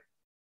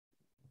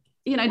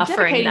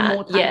 dedicating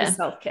more time to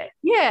self-care.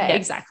 Yeah,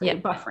 exactly.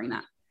 Buffering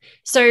that.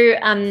 So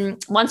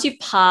once you've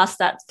passed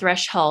that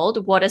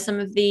threshold, what are some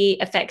of the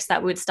effects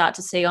that we'd start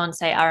to see on,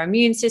 say, our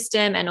immune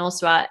system and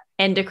also our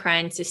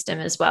endocrine system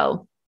as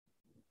well?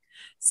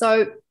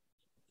 So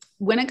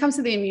when it comes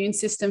to the immune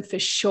system, for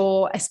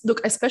sure,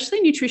 look,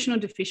 especially nutritional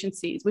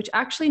deficiencies,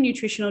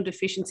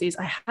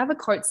 I have a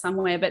quote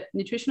somewhere, but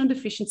nutritional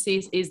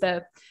deficiencies is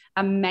a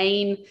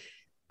main,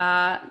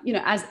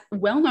 as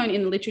well known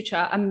in the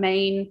literature, a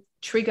main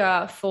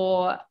trigger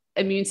for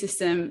immune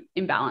system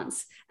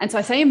imbalance. And so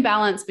I say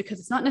imbalance because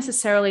it's not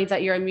necessarily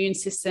that your immune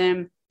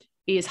system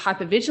is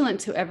hypervigilant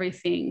to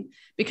everything,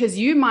 because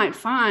you might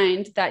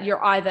find that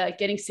you're either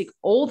getting sick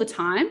all the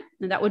time,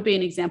 and that would be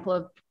an example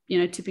of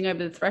tipping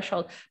over the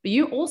threshold, but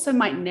you also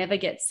might never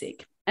get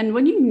sick. And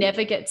when you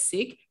never get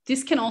sick,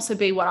 this can also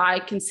be what I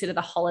consider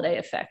the holiday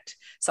effect.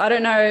 So I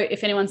don't know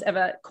if anyone's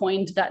ever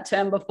coined that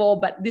term before,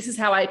 but this is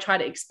how I try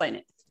to explain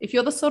it. If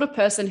you're the sort of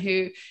person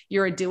who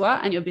you're a doer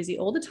and you're busy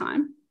all the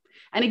time,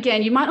 and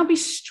again, you might not be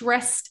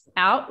stressed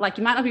out, like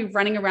you might not be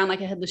running around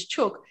like a headless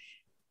chook,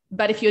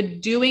 but if you're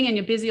doing and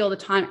you're busy all the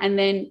time, and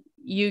then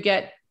you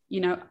get,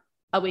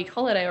 a week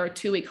holiday or a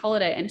 2-week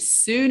holiday, and as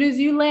soon as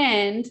you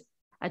land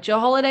at your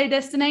holiday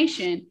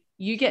destination,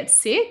 you get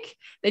sick,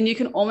 then you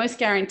can almost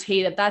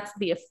guarantee that that's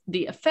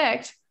the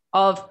effect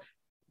of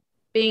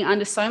being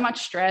under so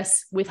much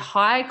stress with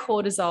high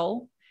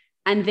cortisol,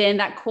 and then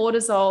that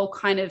cortisol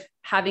kind of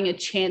having a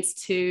chance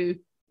to,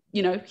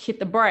 hit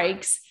the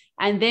brakes,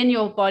 and then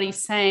your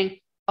body's saying,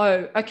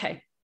 oh,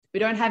 okay, we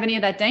don't have any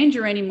of that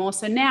danger anymore.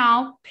 So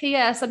now,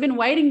 P.S., I've been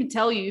waiting to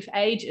tell you for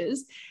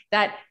ages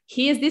that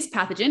here's this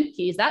pathogen,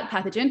 here's that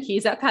pathogen,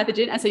 here's that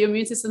pathogen. And so your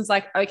immune system's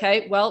like,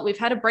 okay, well, we've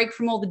had a break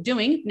from all the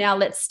doing. Now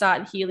let's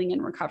start healing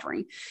and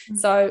recovering. Mm-hmm.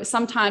 So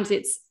sometimes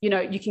it's,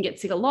 you can get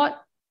sick a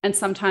lot, and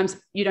sometimes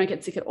you don't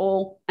get sick at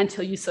all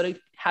until you sort of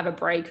have a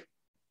break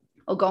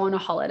or go on a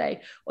holiday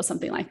or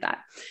something like that.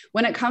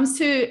 When it comes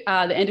to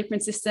the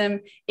endocrine system,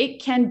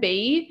 it can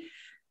be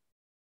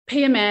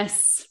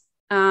PMS,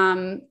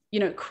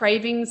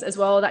 cravings as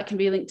well. That can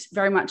be linked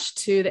very much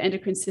to the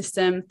endocrine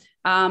system.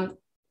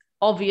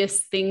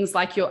 Obvious things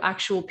like your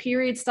actual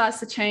period starts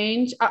to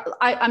change.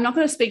 I'm not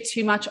going to speak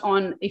too much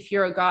on, if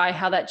you're a guy,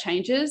 how that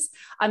changes.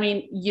 I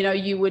mean,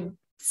 you would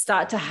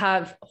start to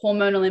have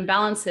hormonal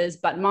imbalances,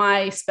 but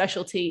my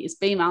specialty is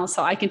females,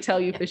 so I can tell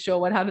you for sure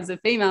what happens with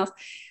females.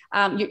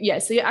 So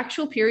your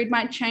actual period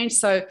might change.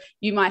 So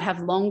you might have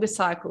longer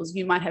cycles,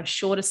 you might have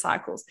shorter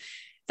cycles.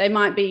 They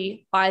might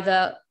be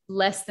either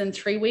less than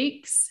 3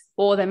 weeks,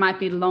 or they might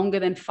be longer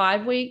than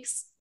 5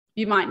 weeks.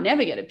 You might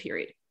never get a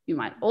period. You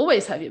might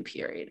always have your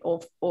period,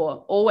 or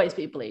always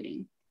be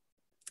bleeding.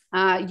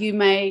 You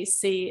may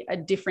see a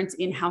difference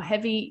in how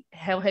heavy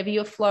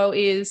your flow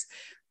is.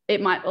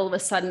 It might all of a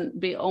sudden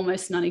be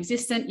almost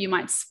non-existent. You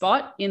might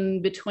spot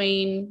in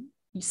between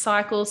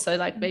cycles, so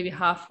like maybe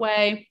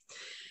halfway.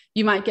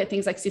 You might get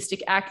things like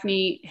cystic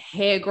acne,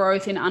 hair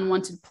growth in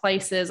unwanted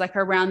places, like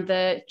around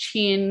the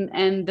chin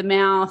and the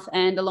mouth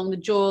and along the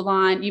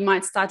jawline. You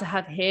might start to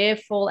have hair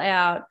fall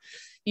out.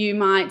 You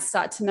might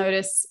start to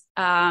notice,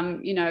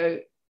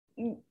 acne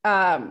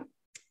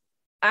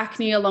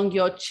along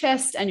your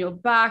chest and your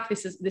back.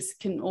 This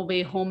can all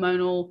be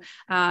hormonal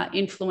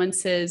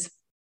influences.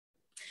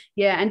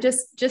 Yeah, and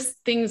just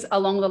things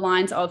along the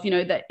lines of,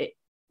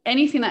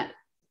 anything that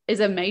is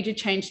a major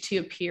change to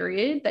your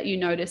period that you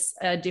notice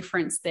a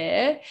difference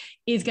there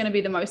is going to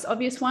be the most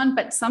obvious one.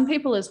 But some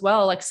people as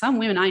well, like some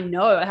women I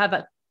know, have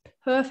a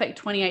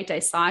perfect 28-day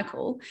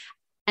cycle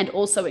and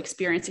also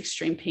experience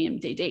extreme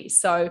PMDD.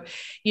 So,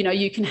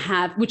 you can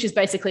have, which is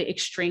basically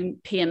extreme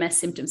PMS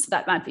symptoms. So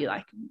that might be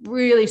like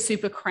really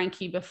super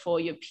cranky before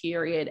your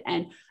period,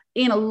 and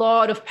in a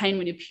lot of pain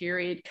when your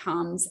period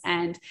comes,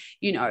 and,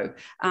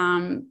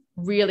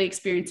 really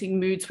experiencing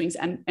mood swings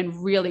and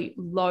really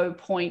low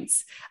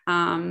points,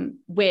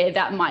 where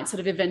that might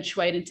sort of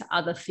eventuate into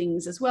other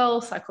things as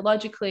well,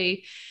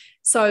 psychologically.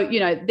 So,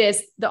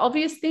 there's the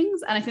obvious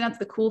things. And I think that's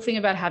the cool thing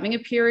about having a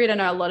period. I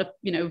know a lot of,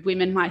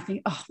 women might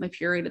think, oh, my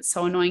period, it's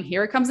so annoying.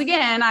 Here it comes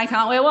again. I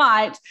can't wear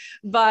white.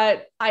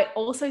 But I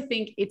also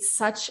think it's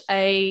such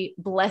a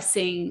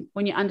blessing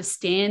when you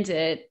understand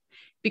it,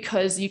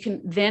 because you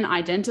can then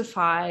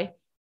identify.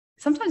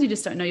 Sometimes you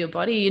just don't know your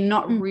body. You're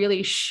not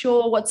really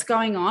sure what's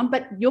going on,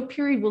 but your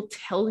period will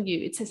tell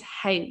you. It says,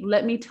 hey,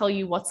 let me tell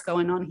you what's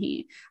going on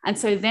here. And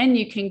so then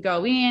you can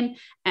go in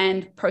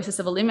and process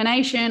of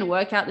elimination,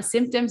 work out the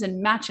symptoms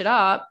and match it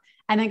up,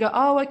 and then go,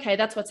 oh, okay,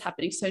 that's what's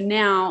happening. So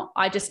now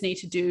I just need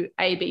to do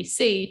A, B,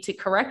 C to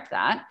correct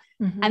that.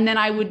 Mm-hmm. And then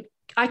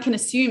I can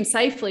assume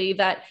safely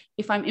that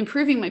if I'm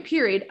improving my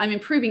period, I'm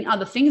improving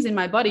other things in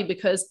my body,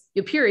 because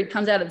your period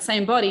comes out of the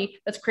same body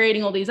that's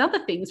creating all these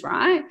other things,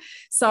 right?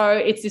 So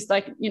it's this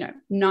like,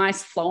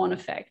 nice flow-on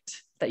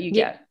effect that you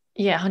get.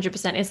 Yeah,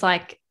 100%. It's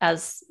like,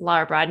 as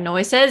Lara Briden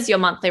always says, your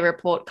monthly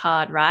report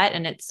card, right?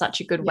 And it's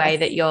such a good way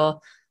that you're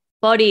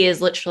body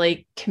is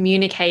literally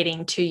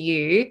communicating to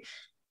you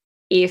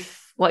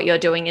if what you're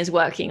doing is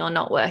working or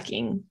not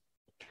working.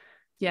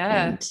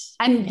 Yeah.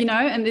 And you know,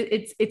 and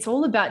it's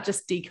all about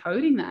just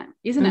decoding that,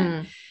 isn't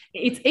it?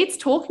 It's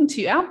talking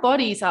to you. Our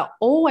bodies are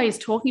always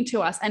talking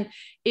to us. And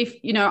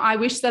if, you know, I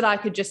wish that I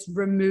could just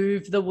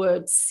remove the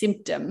word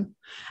symptom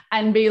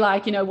and be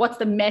like, you know, what's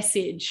the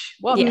message?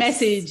 What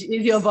message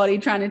is your body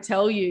trying to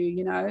tell you,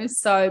 you know?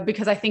 So,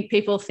 because I think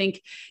people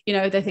think, you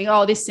know, they think,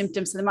 oh, this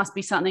symptom, so there must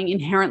be something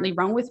inherently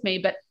wrong with me.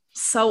 But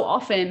so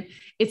often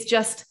it's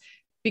just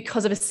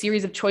because of a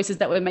series of choices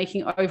that we're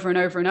making over and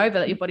over and over,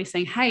 that your body's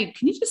saying, hey,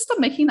 can you just stop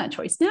making that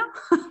choice now?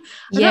 I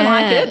don't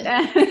like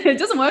it. It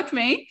doesn't work for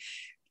me.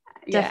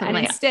 Definitely.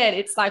 And instead,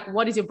 it's like,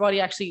 what is your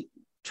body actually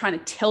trying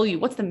to tell you?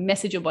 What's the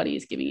message your body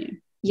is giving you?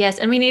 Yes.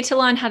 And we need to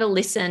learn how to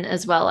listen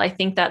as well. I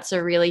think that's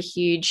a really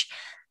huge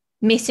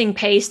missing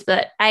piece,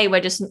 but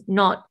we're just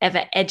not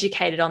ever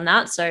educated on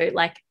that. So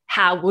like,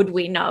 how would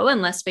we know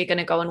unless we're going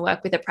to go and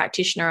work with a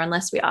practitioner,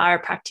 unless we are a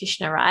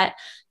practitioner, right?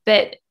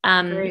 But,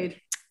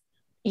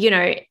 you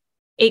know,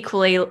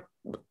 equally,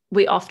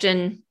 we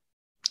often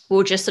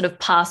will just sort of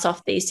pass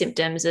off these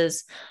symptoms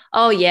as,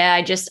 oh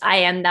yeah, I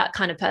am that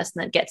kind of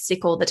person that gets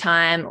sick all the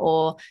time.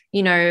 Or,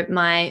 you know,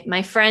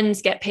 my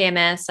friends get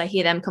PMS. I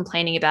hear them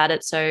complaining about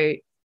it. So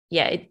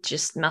yeah, it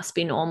just must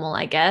be normal,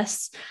 I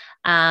guess.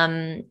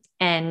 And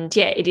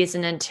yeah, it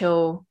isn't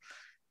until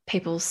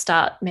people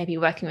start maybe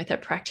working with a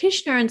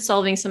practitioner and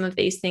solving some of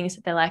these things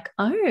that they're like,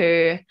 oh,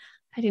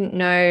 I didn't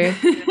know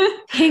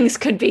things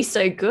could be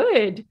so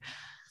good.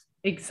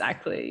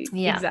 Exactly.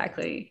 Yeah.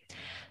 Exactly.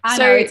 I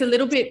know it's a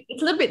little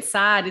bit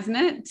sad, isn't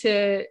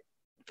it?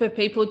 For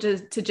people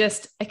to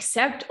just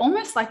accept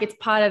almost like it's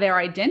part of their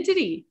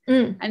identity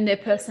and their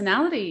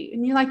personality.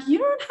 And you're like, you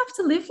don't have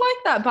to live like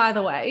that, by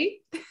the way.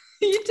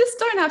 You just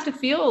don't have to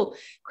feel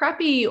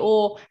crappy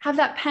or have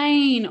that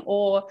pain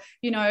or,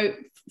 you know,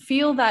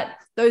 feel that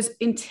those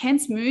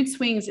intense mood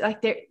swings, like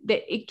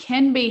it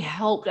can be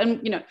helped. And,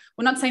 you know,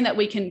 we're not saying that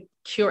we can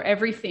cure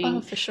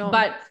everything, for sure.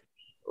 But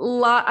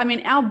I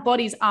mean, our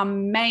bodies are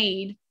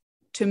made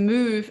to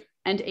move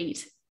and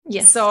eat.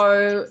 Yes.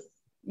 So,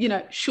 you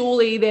know,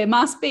 surely there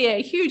must be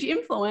a huge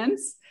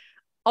influence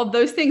of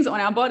those things on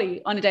our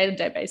body on a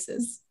day-to-day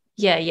basis.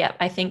 Yeah.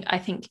 I think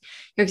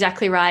you're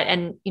exactly right.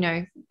 And, you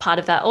know, part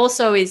of that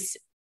also is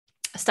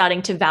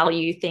starting to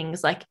value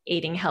things like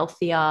eating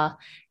healthier.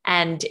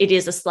 And it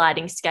is a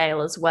sliding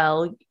scale as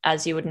well,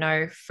 as you would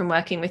know from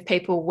working with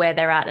people where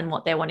they're at and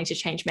what they're wanting to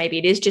change. Maybe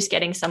it is just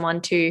getting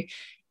someone to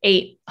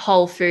eat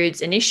whole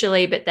foods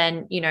initially, but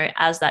then, you know,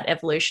 as that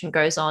evolution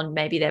goes on,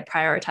 maybe they're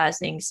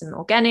prioritizing some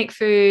organic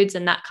foods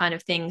and that kind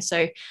of thing.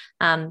 So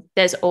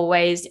there's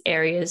always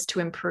areas to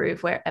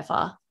improve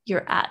wherever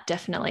you're at,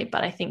 definitely.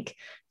 But I think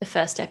the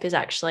first step is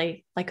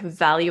actually like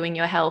valuing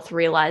your health,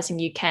 realizing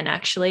you can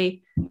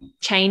actually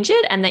change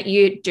it and that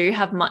you do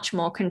have much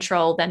more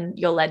control than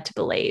you're led to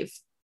believe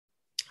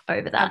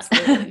over that.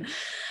 Absolutely.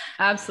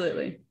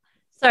 Absolutely.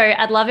 So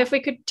I'd love if we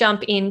could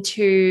jump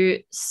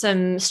into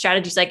some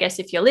strategies, I guess,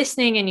 if you're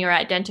listening and you're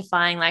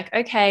identifying like,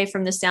 okay,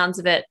 from the sounds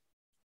of it,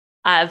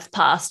 I've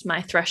passed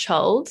my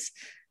thresholds,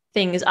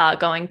 things are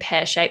going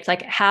pear-shaped.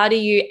 Like how do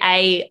you,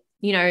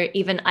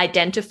 even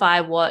identify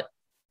what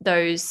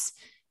those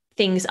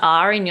things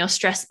are in your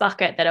stress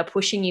bucket that are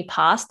pushing you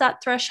past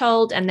that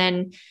threshold? And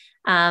then,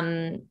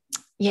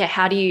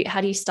 how do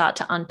you start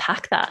to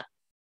unpack that?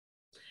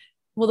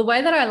 Well, the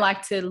way that I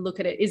like to look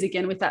at it is,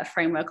 again, with that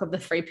framework of the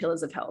 3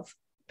 pillars of health.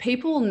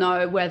 People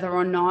know whether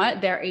or not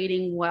they're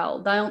eating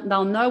well.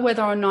 They'll know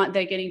whether or not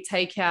they're getting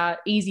takeout,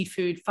 easy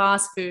food,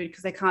 fast food,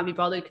 because they can't be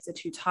bothered because they're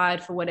too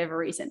tired for whatever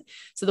reason.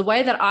 So the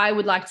way that I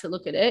would like to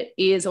look at it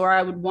is, or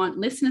I would want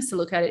listeners to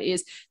look at it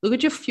is, look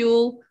at your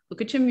fuel,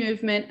 look at your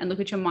movement, and look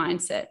at your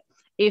mindset.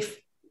 If,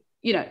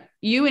 you know,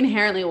 you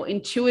inherently or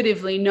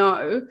intuitively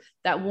know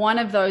that one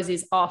of those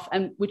is off,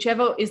 and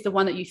whichever is the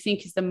one that you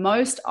think is the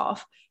most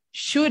off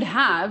should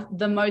have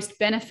the most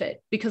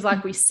benefit, because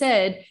like we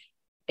said,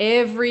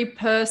 every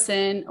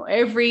person or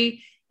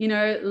every, you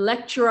know,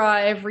 lecturer,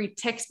 every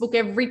textbook,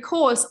 every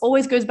course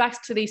always goes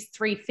back to these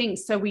 3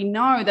 things. So we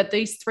know that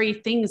these 3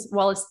 things,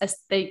 while as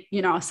they,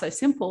 you know, are so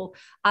simple,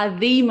 are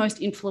the most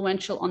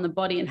influential on the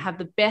body and have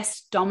the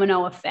best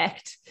domino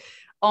effect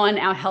on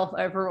our health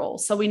overall.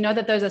 So we know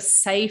that those are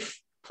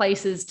safe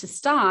places to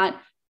start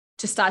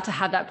to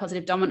have that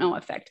positive domino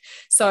effect.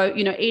 So,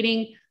 you know,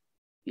 eating,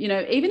 you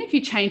know, even if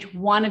you change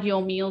one of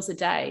your meals a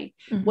day,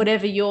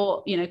 whatever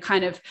your, you know,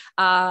 kind of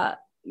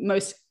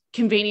most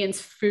convenience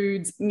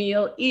foods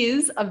meal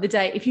is of the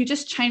day, if you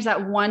just change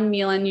that one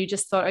meal and you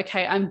just thought,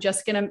 okay, I'm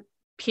just going to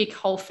pick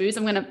whole foods,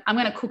 I'm going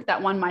to cook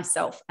that one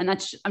myself. And I'm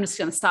just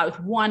going to start with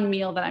one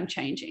meal that I'm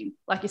changing.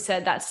 Like you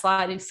said, that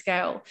sliding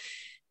scale.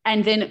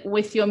 And then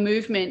with your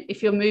movement,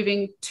 if you're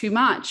moving too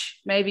much,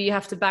 maybe you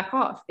have to back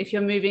off. If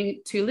you're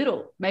moving too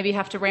little, maybe you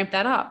have to ramp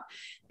that up.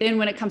 Then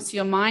when it comes to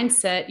your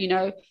mindset, you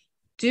know,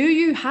 do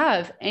you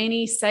have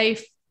any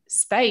safe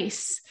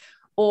space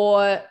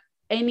or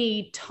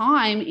any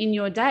time in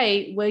your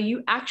day where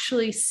you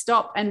actually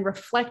stop and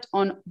reflect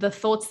on the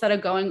thoughts that are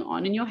going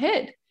on in your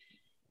head?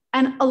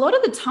 And a lot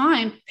of the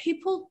time,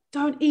 people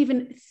don't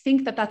even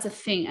think that that's a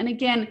thing. And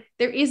again,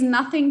 there's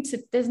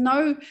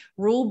no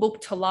rule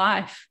book to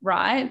life,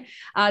 right?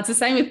 It's the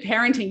same with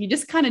parenting. You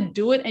just kind of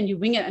do it and you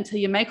wing it until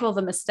you make all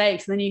the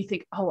mistakes. And then you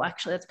think, oh,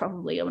 actually, that's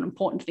probably an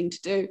important thing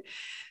to do.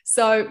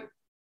 So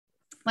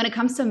when it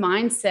comes to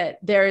mindset,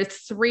 there are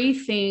 3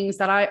 things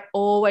that I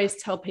always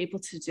tell people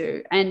to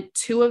do. And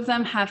 2 of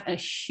them have a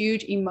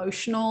huge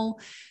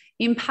emotional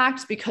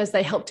impact because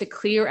they help to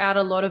clear out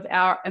a lot of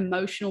our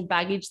emotional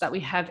baggage that we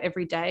have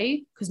every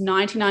day, because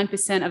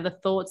 99% of the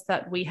thoughts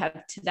that we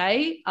have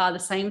today are the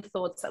same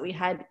thoughts that we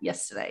had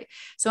yesterday.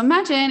 So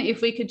imagine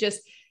if we could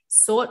just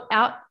sort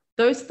out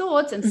those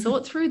thoughts and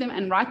sort through them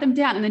and write them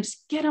down and then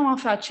just get them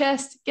off our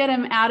chest, get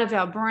them out of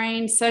our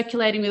brain,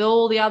 circulating with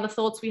all the other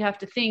thoughts we have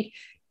to think,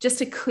 just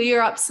to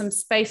clear up some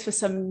space for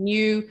some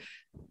new,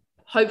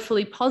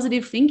 hopefully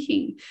positive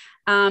thinking.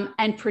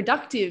 And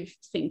productive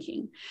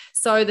thinking.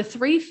 So the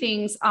 3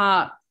 things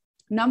are,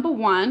 number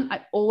 1,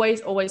 I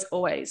always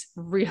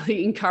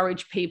really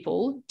encourage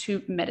people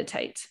to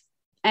meditate.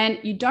 And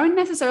you don't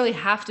necessarily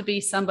have to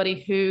be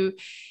somebody who,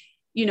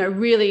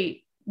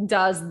 really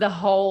does the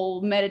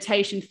whole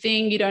meditation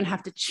thing. You don't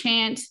have to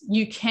chant.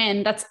 You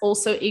can. That's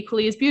also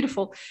equally as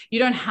beautiful. You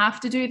don't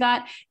have to do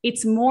that.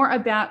 It's more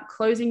about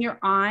closing your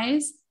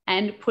eyes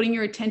and putting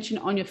your attention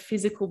on your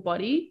physical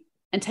body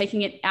and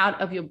taking it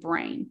out of your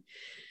brain.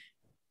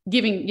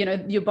 Giving,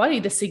 your body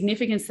the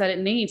significance that it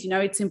needs.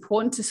 It's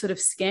important to sort of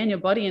scan your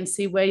body and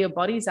see where your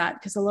body's at,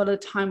 because a lot of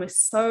the time we're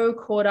so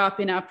caught up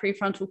in our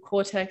prefrontal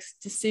cortex,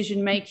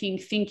 decision-making,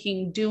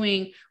 thinking,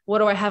 doing, what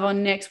do I have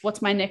on next?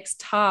 What's my next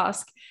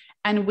task?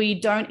 And we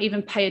don't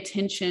even pay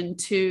attention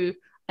to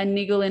a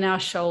niggle in our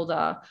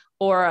shoulder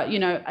or,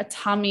 a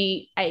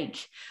tummy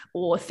ache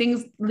or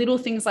little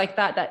things like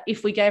that, that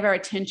if we gave our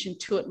attention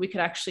to it, we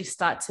could actually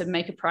start to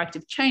make a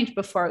proactive change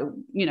before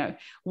it,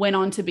 went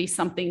on to be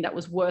something that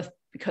was worth,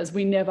 because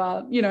we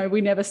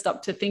never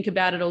stopped to think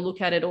about it or look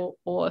at it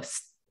or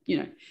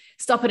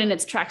stop it in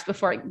its tracks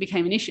before it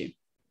became an issue.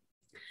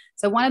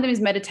 So one of them is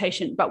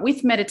meditation, but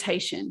with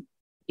meditation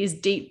is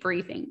deep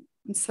breathing.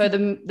 And so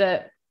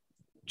the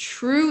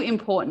true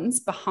importance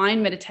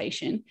behind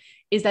meditation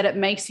is that it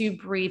makes you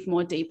breathe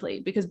more deeply,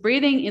 because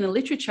breathing in the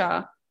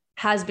literature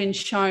has been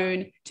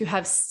shown to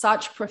have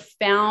such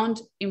profound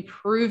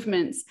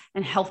improvements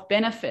and health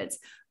benefits,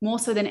 more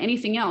so than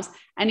anything else.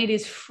 And it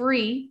is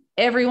free.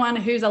 Everyone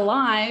who's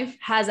alive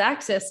has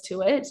access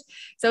to it.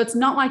 So it's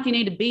not like you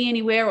need to be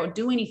anywhere or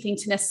do anything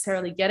to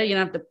necessarily get it. You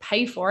don't have to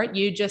pay for it.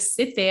 You just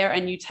sit there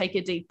and you take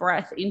a deep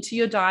breath into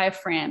your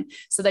diaphragm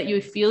so that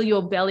you feel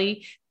your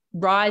belly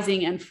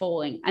rising and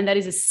falling. And that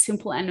is as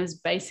simple and as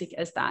basic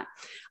as that.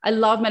 I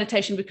love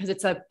meditation because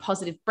it's a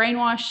positive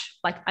brainwash.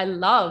 Like, I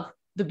love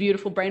the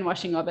beautiful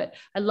brainwashing of it.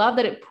 I love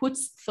that it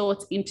puts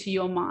thoughts into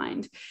your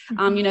mind.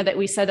 That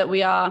we say that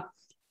we are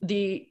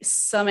the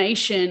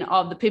summation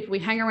of the people we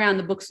hang around,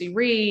 the books we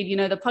read,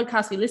 the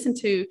podcasts we listen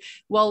to.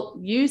 Well,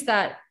 use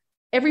that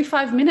every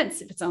 5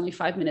 minutes. If it's only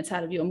 5 minutes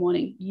out of your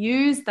morning,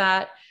 use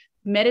that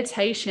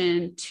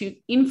meditation to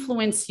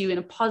influence you in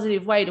a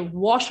positive way, to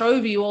wash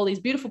over you all these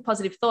beautiful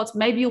positive thoughts.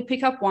 Maybe you'll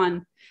pick up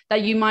one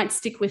that you might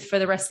stick with for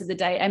the rest of the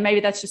day. And maybe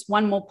that's just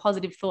one more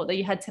positive thought that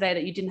you had today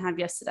that you didn't have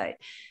yesterday.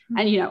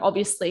 And,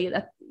 obviously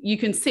that you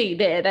can see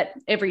there that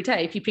every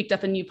day, if you picked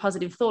up a new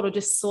positive thought or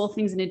just saw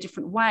things in a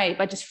different way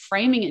by just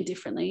framing it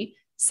differently,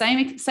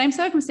 same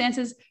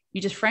circumstances,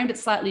 you just framed it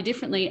slightly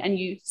differently and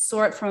you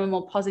saw it from a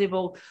more positive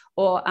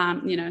or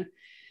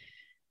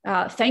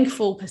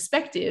thankful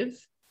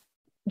perspective,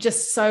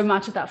 just so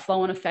much of that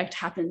flow on effect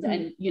happens.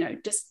 And,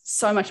 just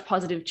so much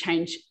positive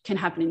change can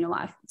happen in your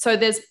life. So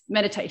there's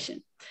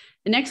meditation.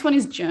 The next one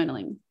is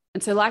journaling.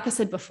 And so, like I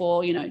said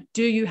before,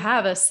 do you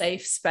have a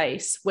safe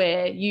space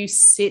where you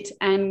sit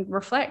and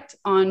reflect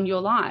on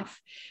your life?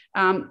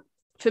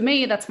 For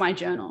me, that's my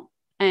journal.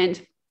 And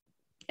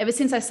ever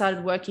since I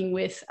started working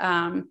with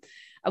a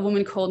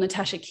woman called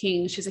Natasha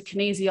King, she's a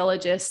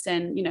kinesiologist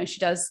and,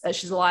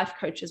 she's a life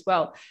coach as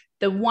well.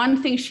 The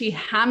one thing she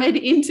hammered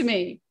into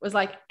me was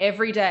like,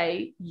 every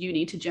day you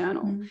need to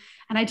journal.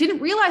 And I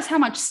didn't realize how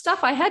much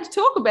stuff I had to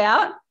talk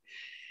about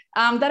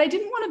that I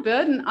didn't want to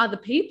burden other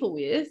people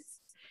with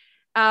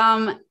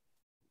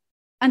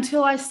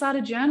until I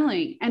started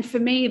journaling. And for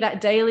me,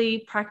 that daily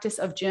practice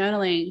of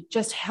journaling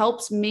just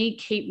helps me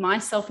keep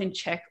myself in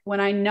check when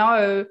I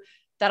know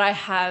that I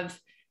have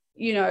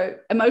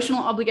emotional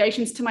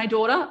obligations to my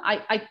daughter.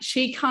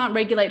 She can't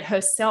regulate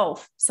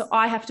herself. So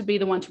I have to be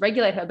the one to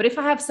regulate her. But if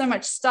I have so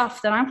much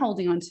stuff that I'm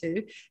holding on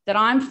to, that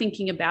I'm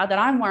thinking about, that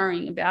I'm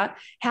worrying about,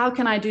 how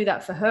can I do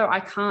that for her? I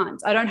can't.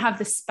 I don't have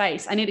the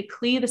space. I need to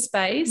clear the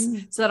space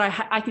so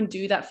that I can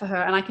do that for her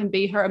and I can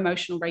be her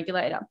emotional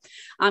regulator.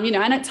 And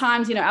at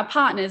times, our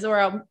partners or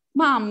our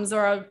mums or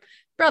our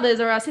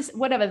brothers or our sisters,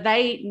 whatever,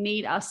 they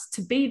need us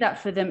to be that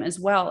for them as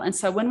well. And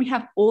so when we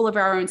have all of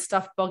our own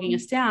stuff bogging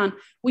us down,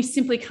 we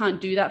simply can't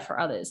do that for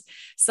others.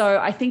 So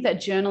I think that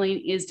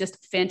journaling is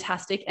just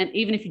fantastic. And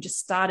even if you just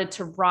started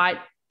to write,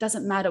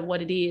 doesn't matter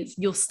what it is,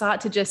 you'll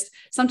start to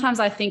sometimes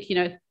I think,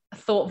 a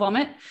thought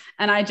vomit,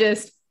 and I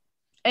just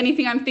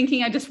anything I'm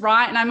thinking, I just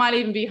write, and I might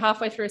even be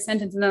halfway through a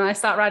sentence and then I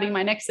start writing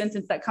my next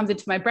sentence that comes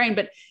into my brain.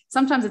 But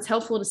sometimes it's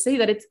helpful to see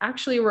that it's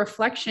actually a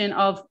reflection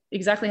of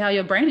exactly how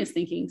your brain is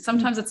thinking.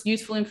 Sometimes it's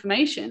useful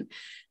information,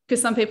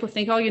 because some people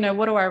think, oh, you know,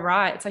 what do I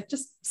write? It's like,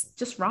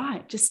 just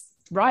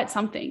write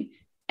something,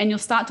 and you'll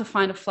start to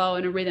find a flow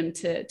and a rhythm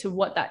to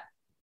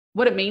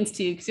what it means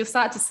to you, because you'll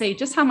start to see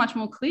just how much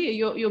more clear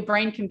your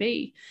brain can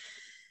be.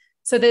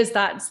 So there's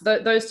that. So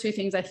those two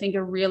things I think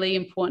are really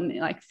important,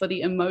 like for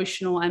the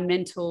emotional and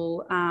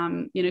mental,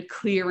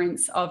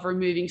 clearance of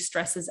removing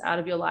stresses out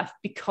of your life,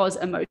 because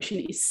emotion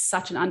is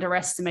such an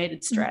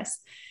underestimated stress.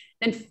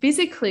 Then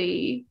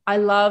physically, I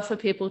love for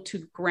people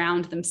to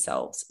ground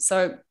themselves.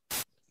 So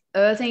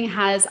earthing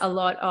has a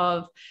lot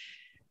of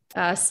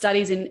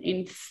studies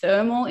in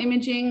thermal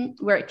imaging,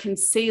 where it can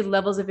see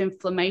levels of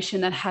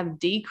inflammation that have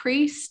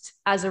decreased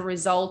as a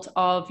result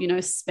of,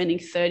 spending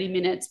 30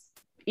 minutes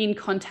in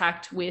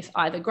contact with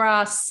either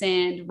grass,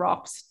 sand,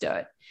 rocks,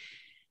 dirt.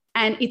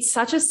 And it's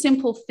such a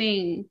simple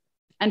thing.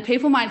 And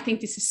people might think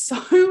this is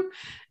so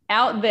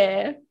out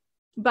there.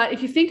 But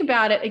if you think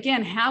about it,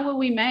 again, how were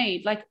we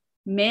made? Like,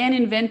 man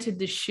invented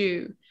the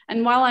shoe.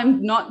 And while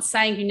I'm not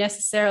saying you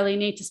necessarily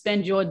need to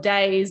spend your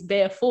days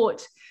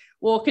barefoot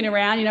walking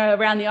around,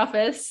 around the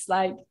office,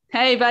 like,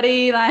 hey,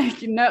 buddy,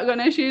 like, got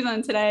no shoes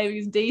on today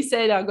because Dee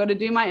said I've got to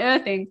do my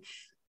earthing.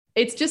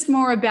 It's just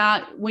more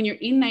about when you're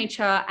in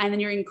nature and then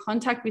you're in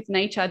contact with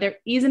nature, there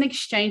is an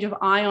exchange of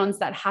ions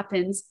that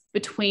happens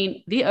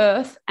between the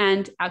earth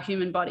and our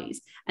human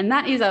bodies. And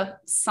that is a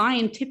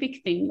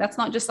scientific thing. That's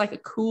not just like a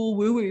cool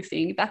woo-woo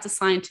thing. That's a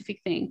scientific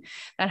thing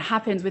that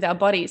happens with our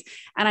bodies.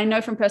 And I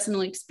know from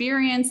personal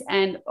experience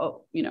and,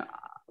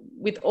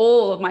 with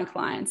all of my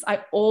clients,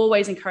 I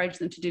always encourage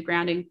them to do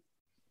grounding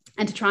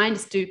and to try and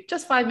just do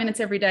just 5 minutes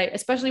every day,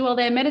 especially while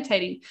they're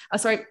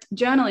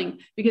journaling,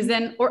 because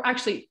then, or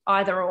actually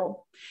either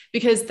or,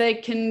 because they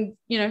can,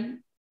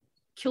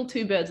 kill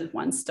two birds with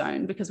one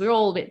stone, because we're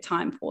all a bit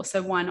time poor.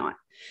 So why not?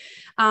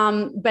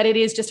 But it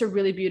is just a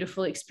really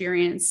beautiful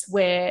experience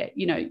where,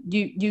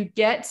 you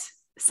get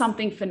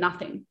something for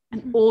nothing.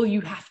 And all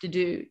you have to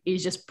do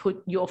is just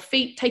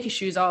take your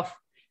shoes off,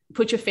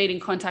 put your feet in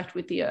contact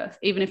with the earth,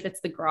 even if it's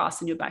the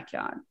grass in your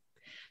backyard.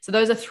 So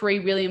those are 3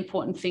 really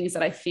important things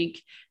that I think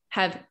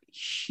have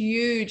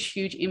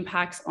huge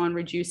impacts on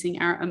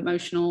reducing our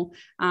emotional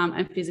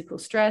and physical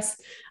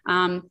stress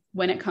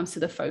when it comes to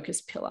the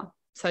focus pillar.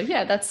 So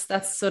yeah,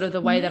 that's sort of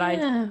the way that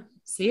I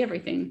see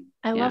everything.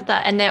 I love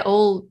that. And they're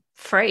all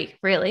free,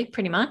 really,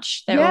 pretty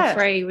much. They're all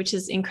free, which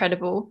is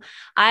incredible.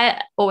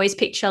 I always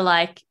picture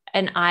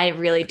and I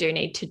really do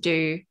need to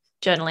do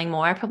journaling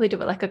more. I probably do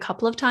it like a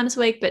couple of times a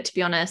week, but to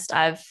be honest,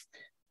 I've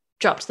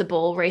dropped the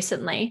ball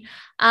recently.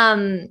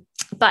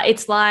 But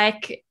it's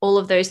like all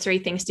of those 3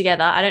 things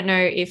together. I don't know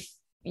if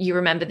you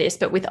remember this,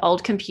 but with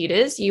old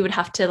computers, you would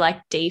have to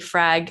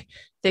defrag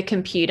the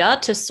computer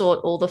to sort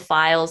all the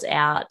files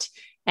out.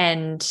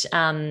 And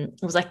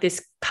it was like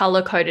this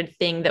color-coded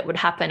thing that would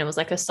happen. It was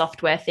like a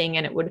software thing,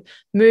 and it would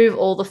move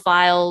all the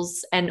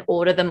files and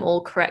order them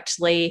all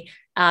correctly,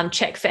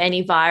 check for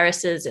any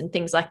viruses and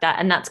things like that.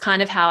 And that's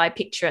kind of how I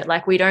picture it.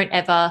 Like, we don't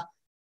ever,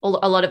 a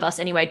lot of us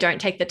anyway,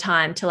 don't take the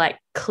time to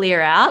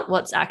clear out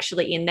what's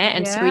actually in there.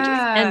 And so we just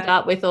end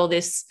up with all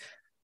this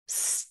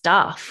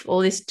stuff, all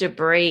this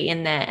debris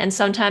in there. And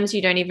sometimes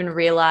you don't even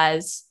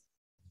realize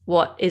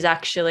what is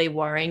actually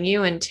worrying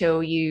you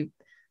until you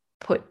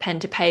put pen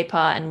to paper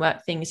and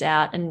work things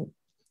out. And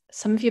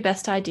some of your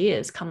best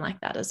ideas come like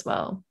that as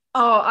well.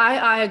 Oh,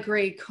 I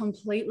agree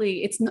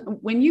completely. It's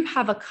when you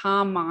have a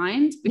calm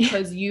mind,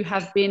 because you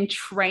have been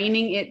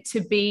training it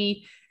to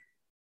be,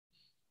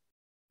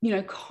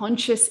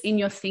 conscious in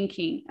your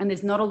thinking, and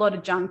there's not a lot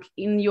of junk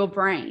in your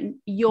brain.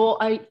 Your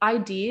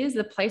ideas,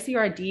 the place that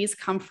your ideas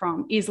come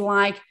from, is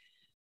like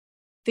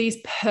these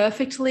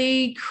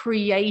perfectly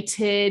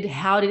created,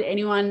 how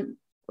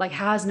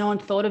has no one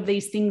thought of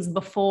these things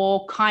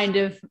before kind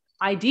of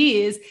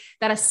ideas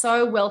that are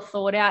so well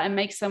thought out and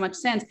make so much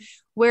sense.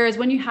 Whereas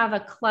when you have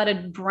a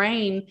cluttered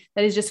brain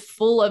that is just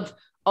full of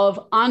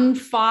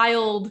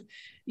unfiled,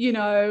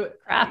 Word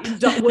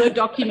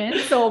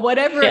documents or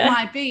whatever it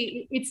might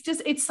be,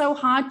 it's so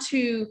hard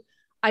to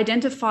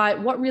identify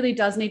what really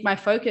does need my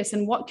focus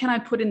and what can I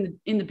put in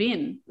the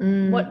bin.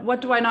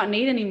 What do I not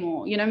need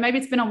anymore? Maybe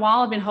it's been a while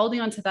I've been holding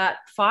onto that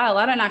file.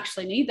 I don't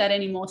actually need that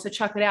anymore, so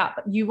chuck it out.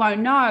 But you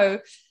won't know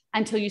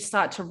until you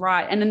start to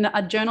write. And then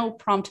a journal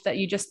prompt that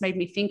you just made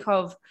me think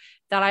of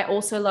that I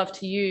also love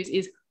to use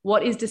is,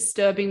 what is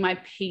disturbing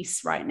my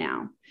peace right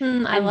now?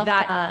 I love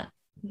that.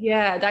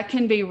 Yeah, that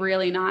can be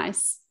really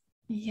nice.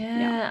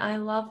 Yeah, I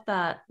love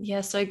that.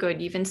 Yeah, so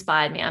good. You've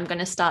inspired me. I'm going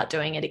to start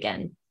doing it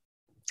again.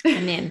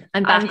 I'm in.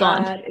 I'm back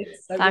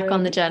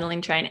on the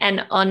journaling train.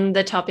 And on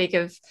the topic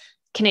of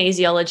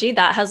kinesiology,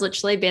 that has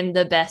literally been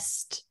the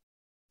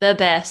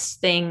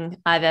best thing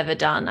I've ever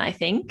done, I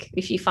think.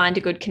 If you find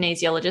a good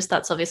kinesiologist,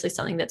 that's obviously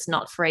something that's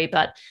not free,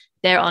 but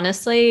they're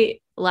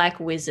honestly like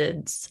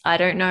wizards. I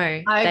don't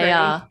know. They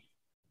are.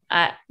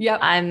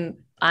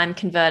 I'm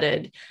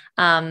converted.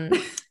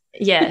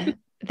 Yeah.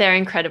 They're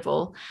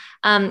incredible.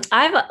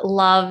 I've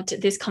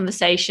loved this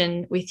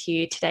conversation with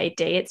you today,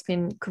 Dee. It's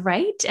been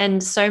great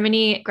and so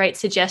many great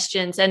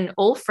suggestions and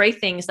all free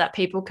things that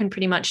people can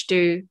pretty much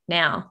do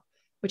now,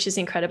 which is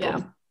incredible.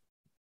 Yeah.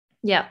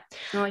 Yeah.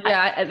 Oh,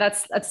 yeah.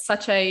 That's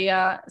such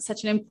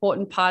an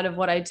important part of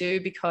what I do,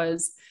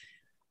 because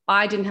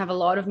I didn't have a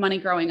lot of money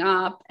growing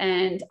up,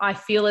 and I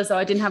feel as though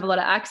I didn't have a lot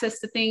of access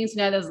to things.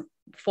 There's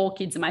 4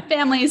 kids in my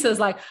family. So it's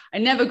like, I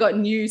never got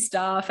new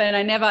stuff, and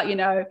I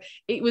never,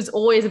 it was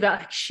always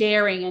about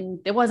sharing,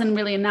 and there wasn't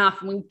really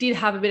enough. And we did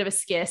have a bit of a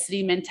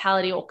scarcity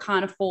mentality, or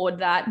can't afford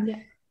that. Yeah.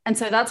 And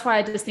so that's why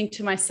I just think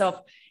to myself,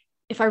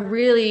 if I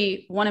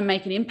really want to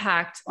make an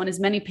impact on as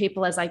many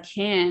people as I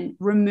can,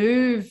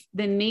 remove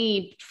the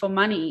need for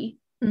money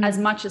as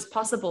much as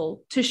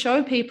possible, to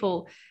show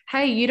people,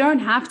 hey, you don't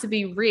have to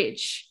be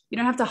rich. You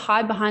don't have to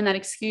hide behind that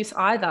excuse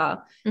either.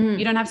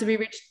 You don't have to be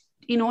rich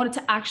in order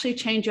to actually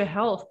change your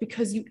health,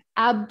 because you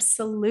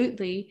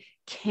absolutely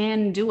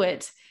can do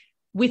it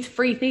with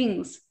free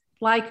things.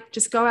 Like,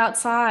 just go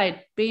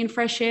outside, be in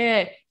fresh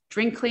air,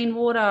 drink clean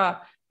water,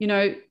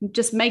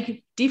 just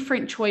make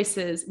different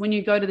choices. When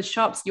you go to the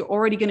shops, you're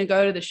already going to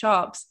go to the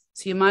shops.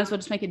 So you might as well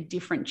just make a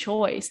different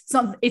choice.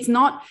 It's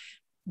not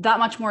that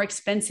much more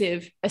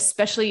expensive,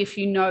 especially if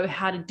you know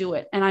how to do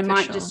it. And I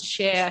might just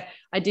share,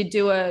 I did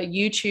do a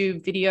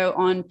YouTube video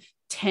on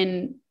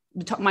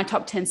my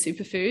top 10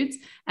 superfoods.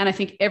 And I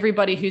think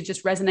everybody who's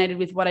just resonated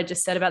with what I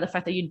just said about the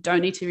fact that you don't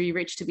need to be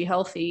rich to be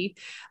healthy,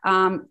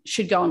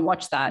 should go and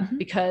watch that,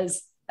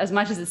 because as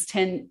much as it's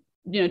top 10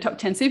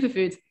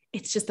 superfoods,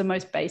 it's just the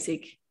most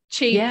basic,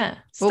 cheap stuff.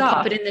 We'll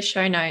pop it in the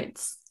show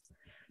notes.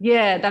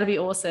 Yeah, that'd be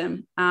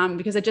awesome.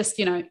 Because it just,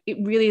 it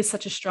really is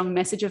such a strong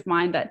message of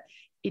mine that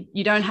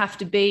it doesn't have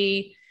to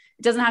be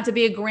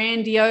a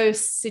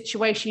grandiose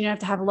situation. You don't have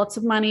to have lots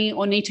of money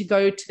or need to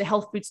go to the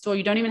health food store.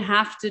 You don't even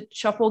have to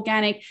shop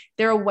organic.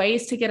 There are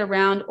ways to get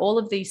around all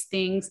of these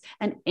things,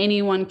 and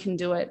anyone can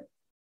do it.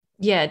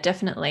 Yeah,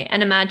 definitely.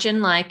 And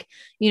imagine,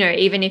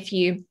 even if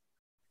you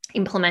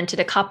implemented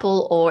a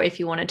couple, or if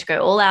you wanted to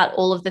go all out,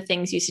 all of the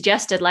things you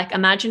suggested,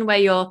 imagine where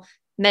your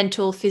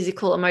mental,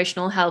 physical,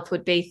 emotional health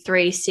would be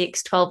 3,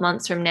 6, 12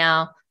 months from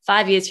now,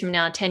 5 years from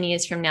now, 10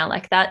 years from now.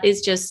 That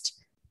is just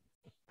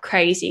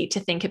crazy to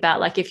think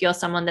about. If you're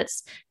someone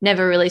that's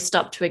never really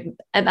stopped to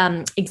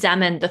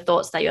examine the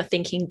thoughts that you're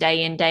thinking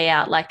day in, day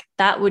out,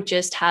 that would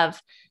just have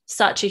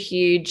such a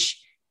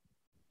huge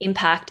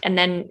impact. And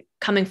then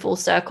coming full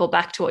circle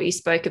back to what you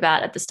spoke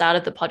about at the start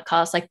of the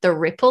podcast, the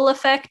ripple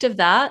effect of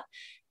that,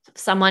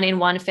 someone in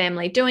one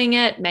family doing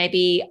it,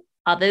 maybe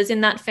others in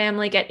that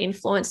family get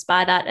influenced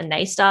by that and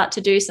they start to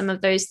do some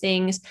of those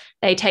things.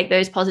 They take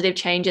those positive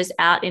changes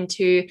out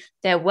into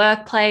their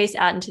workplace,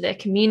 out into their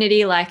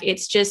community.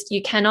 It's just,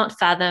 you cannot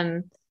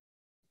fathom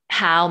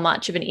how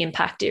much of an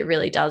impact it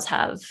really does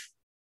have.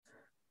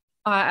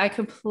 I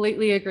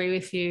completely agree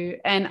with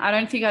you. And I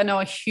don't think I know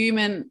a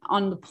human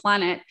on the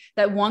planet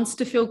that wants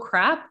to feel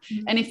crap.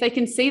 And if they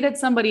can see that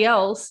somebody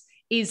else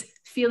is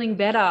feeling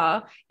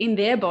better in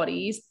their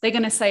bodies, they're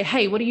going to say,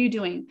 hey, what are you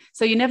doing?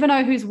 So you never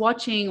know who's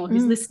watching or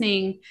who's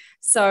listening.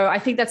 So I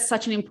think that's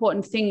such an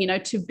important thing,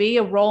 to be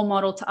a role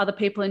model to other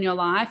people in your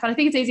life. And I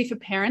think it's easy for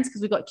parents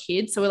because we've got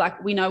kids. So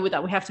we know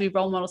that we have to be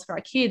role models for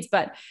our kids,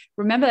 but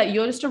remember that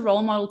you're just a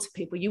role model to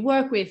people you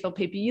work with, or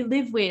people you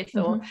live with,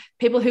 or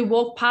people who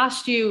walk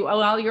past you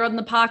while you're on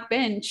the park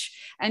bench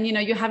and,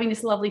 you're having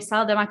this lovely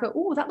salad. They might go,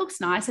 oh, that looks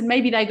nice. And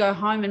maybe they go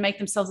home and make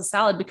themselves a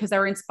salad because they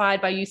were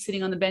inspired by you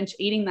sitting on the bench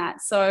eating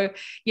that. So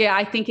yeah,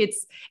 I think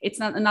it's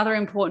another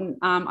important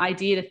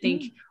idea to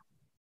think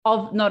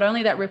of, not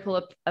only that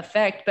ripple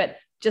effect, but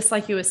just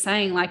like you were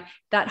saying,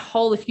 that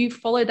whole, if you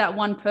followed that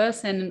one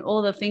person and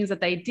all the things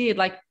that they did,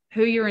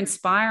 who you're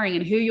inspiring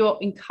and who you're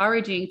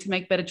encouraging to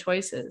make better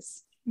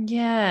choices.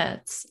 Yeah,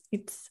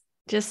 it's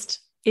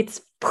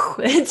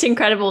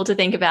incredible to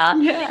think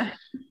about. Yeah.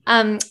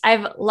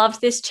 I've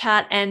loved this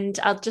chat, and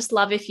I'd just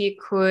love if you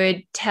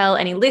could tell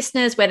any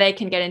listeners where they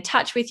can get in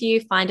touch with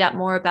you, find out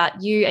more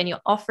about you and your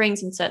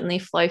offerings, and certainly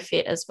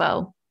FlowFit as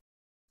well.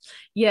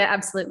 Yeah,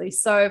 absolutely.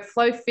 So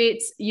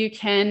FlowFit, you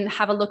can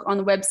have a look on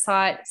the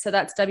website. So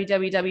that's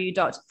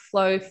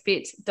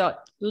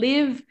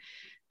www.flowfit.live.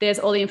 There's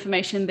all the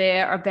information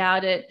there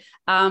about it.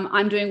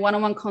 I'm doing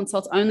one-on-one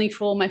consults only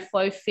for my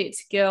FlowFit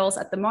girls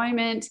at the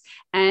moment.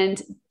 And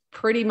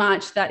pretty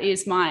much that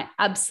is my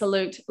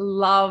absolute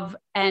love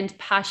and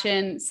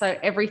passion. So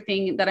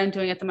everything that I'm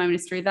doing at the moment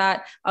is through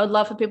that. I would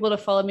love for people to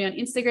follow me on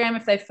Instagram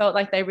if they felt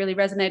like they really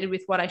resonated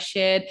with what I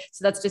shared.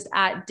 So that's just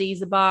at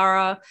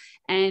 @DZabara.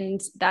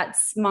 And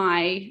that's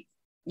my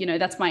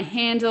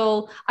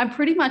handle. I'm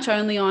pretty much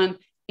only on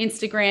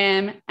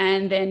Instagram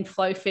and then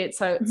FlowFit.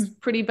 So it's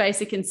pretty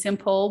basic and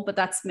simple, but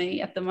that's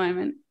me at the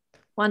moment.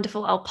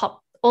 Wonderful. I'll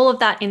pop all of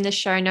that in the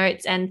show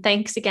notes. And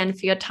thanks again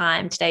for your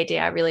time today, Dee.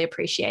 I really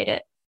appreciate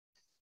it.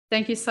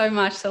 Thank you so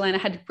much, Selena.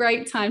 I had a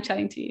great time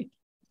chatting to you.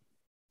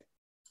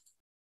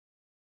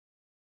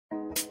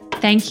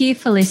 Thank you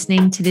for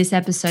listening to this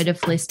episode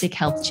of Holistic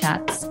Health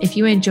Chats. If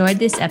you enjoyed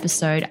this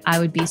episode, I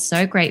would be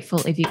so grateful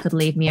if you could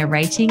leave me a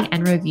rating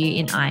and review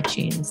in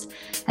iTunes,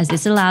 as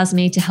this allows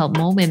me to help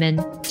more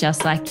women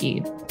just like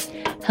you.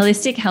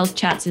 Holistic Health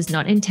Chats is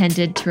not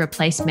intended to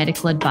replace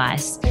medical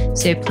advice,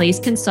 so please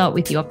consult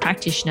with your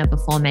practitioner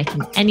before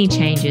making any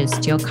changes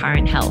to your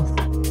current health.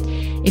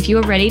 If you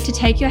are ready to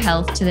take your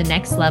health to the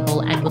next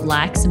level and would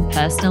like some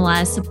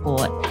personalized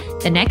support,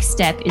 the next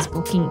step is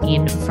booking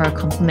in for a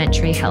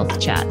complimentary health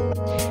chat.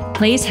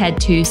 Please head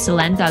to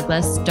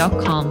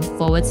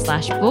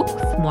selendouglas.com/book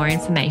for more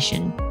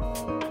information.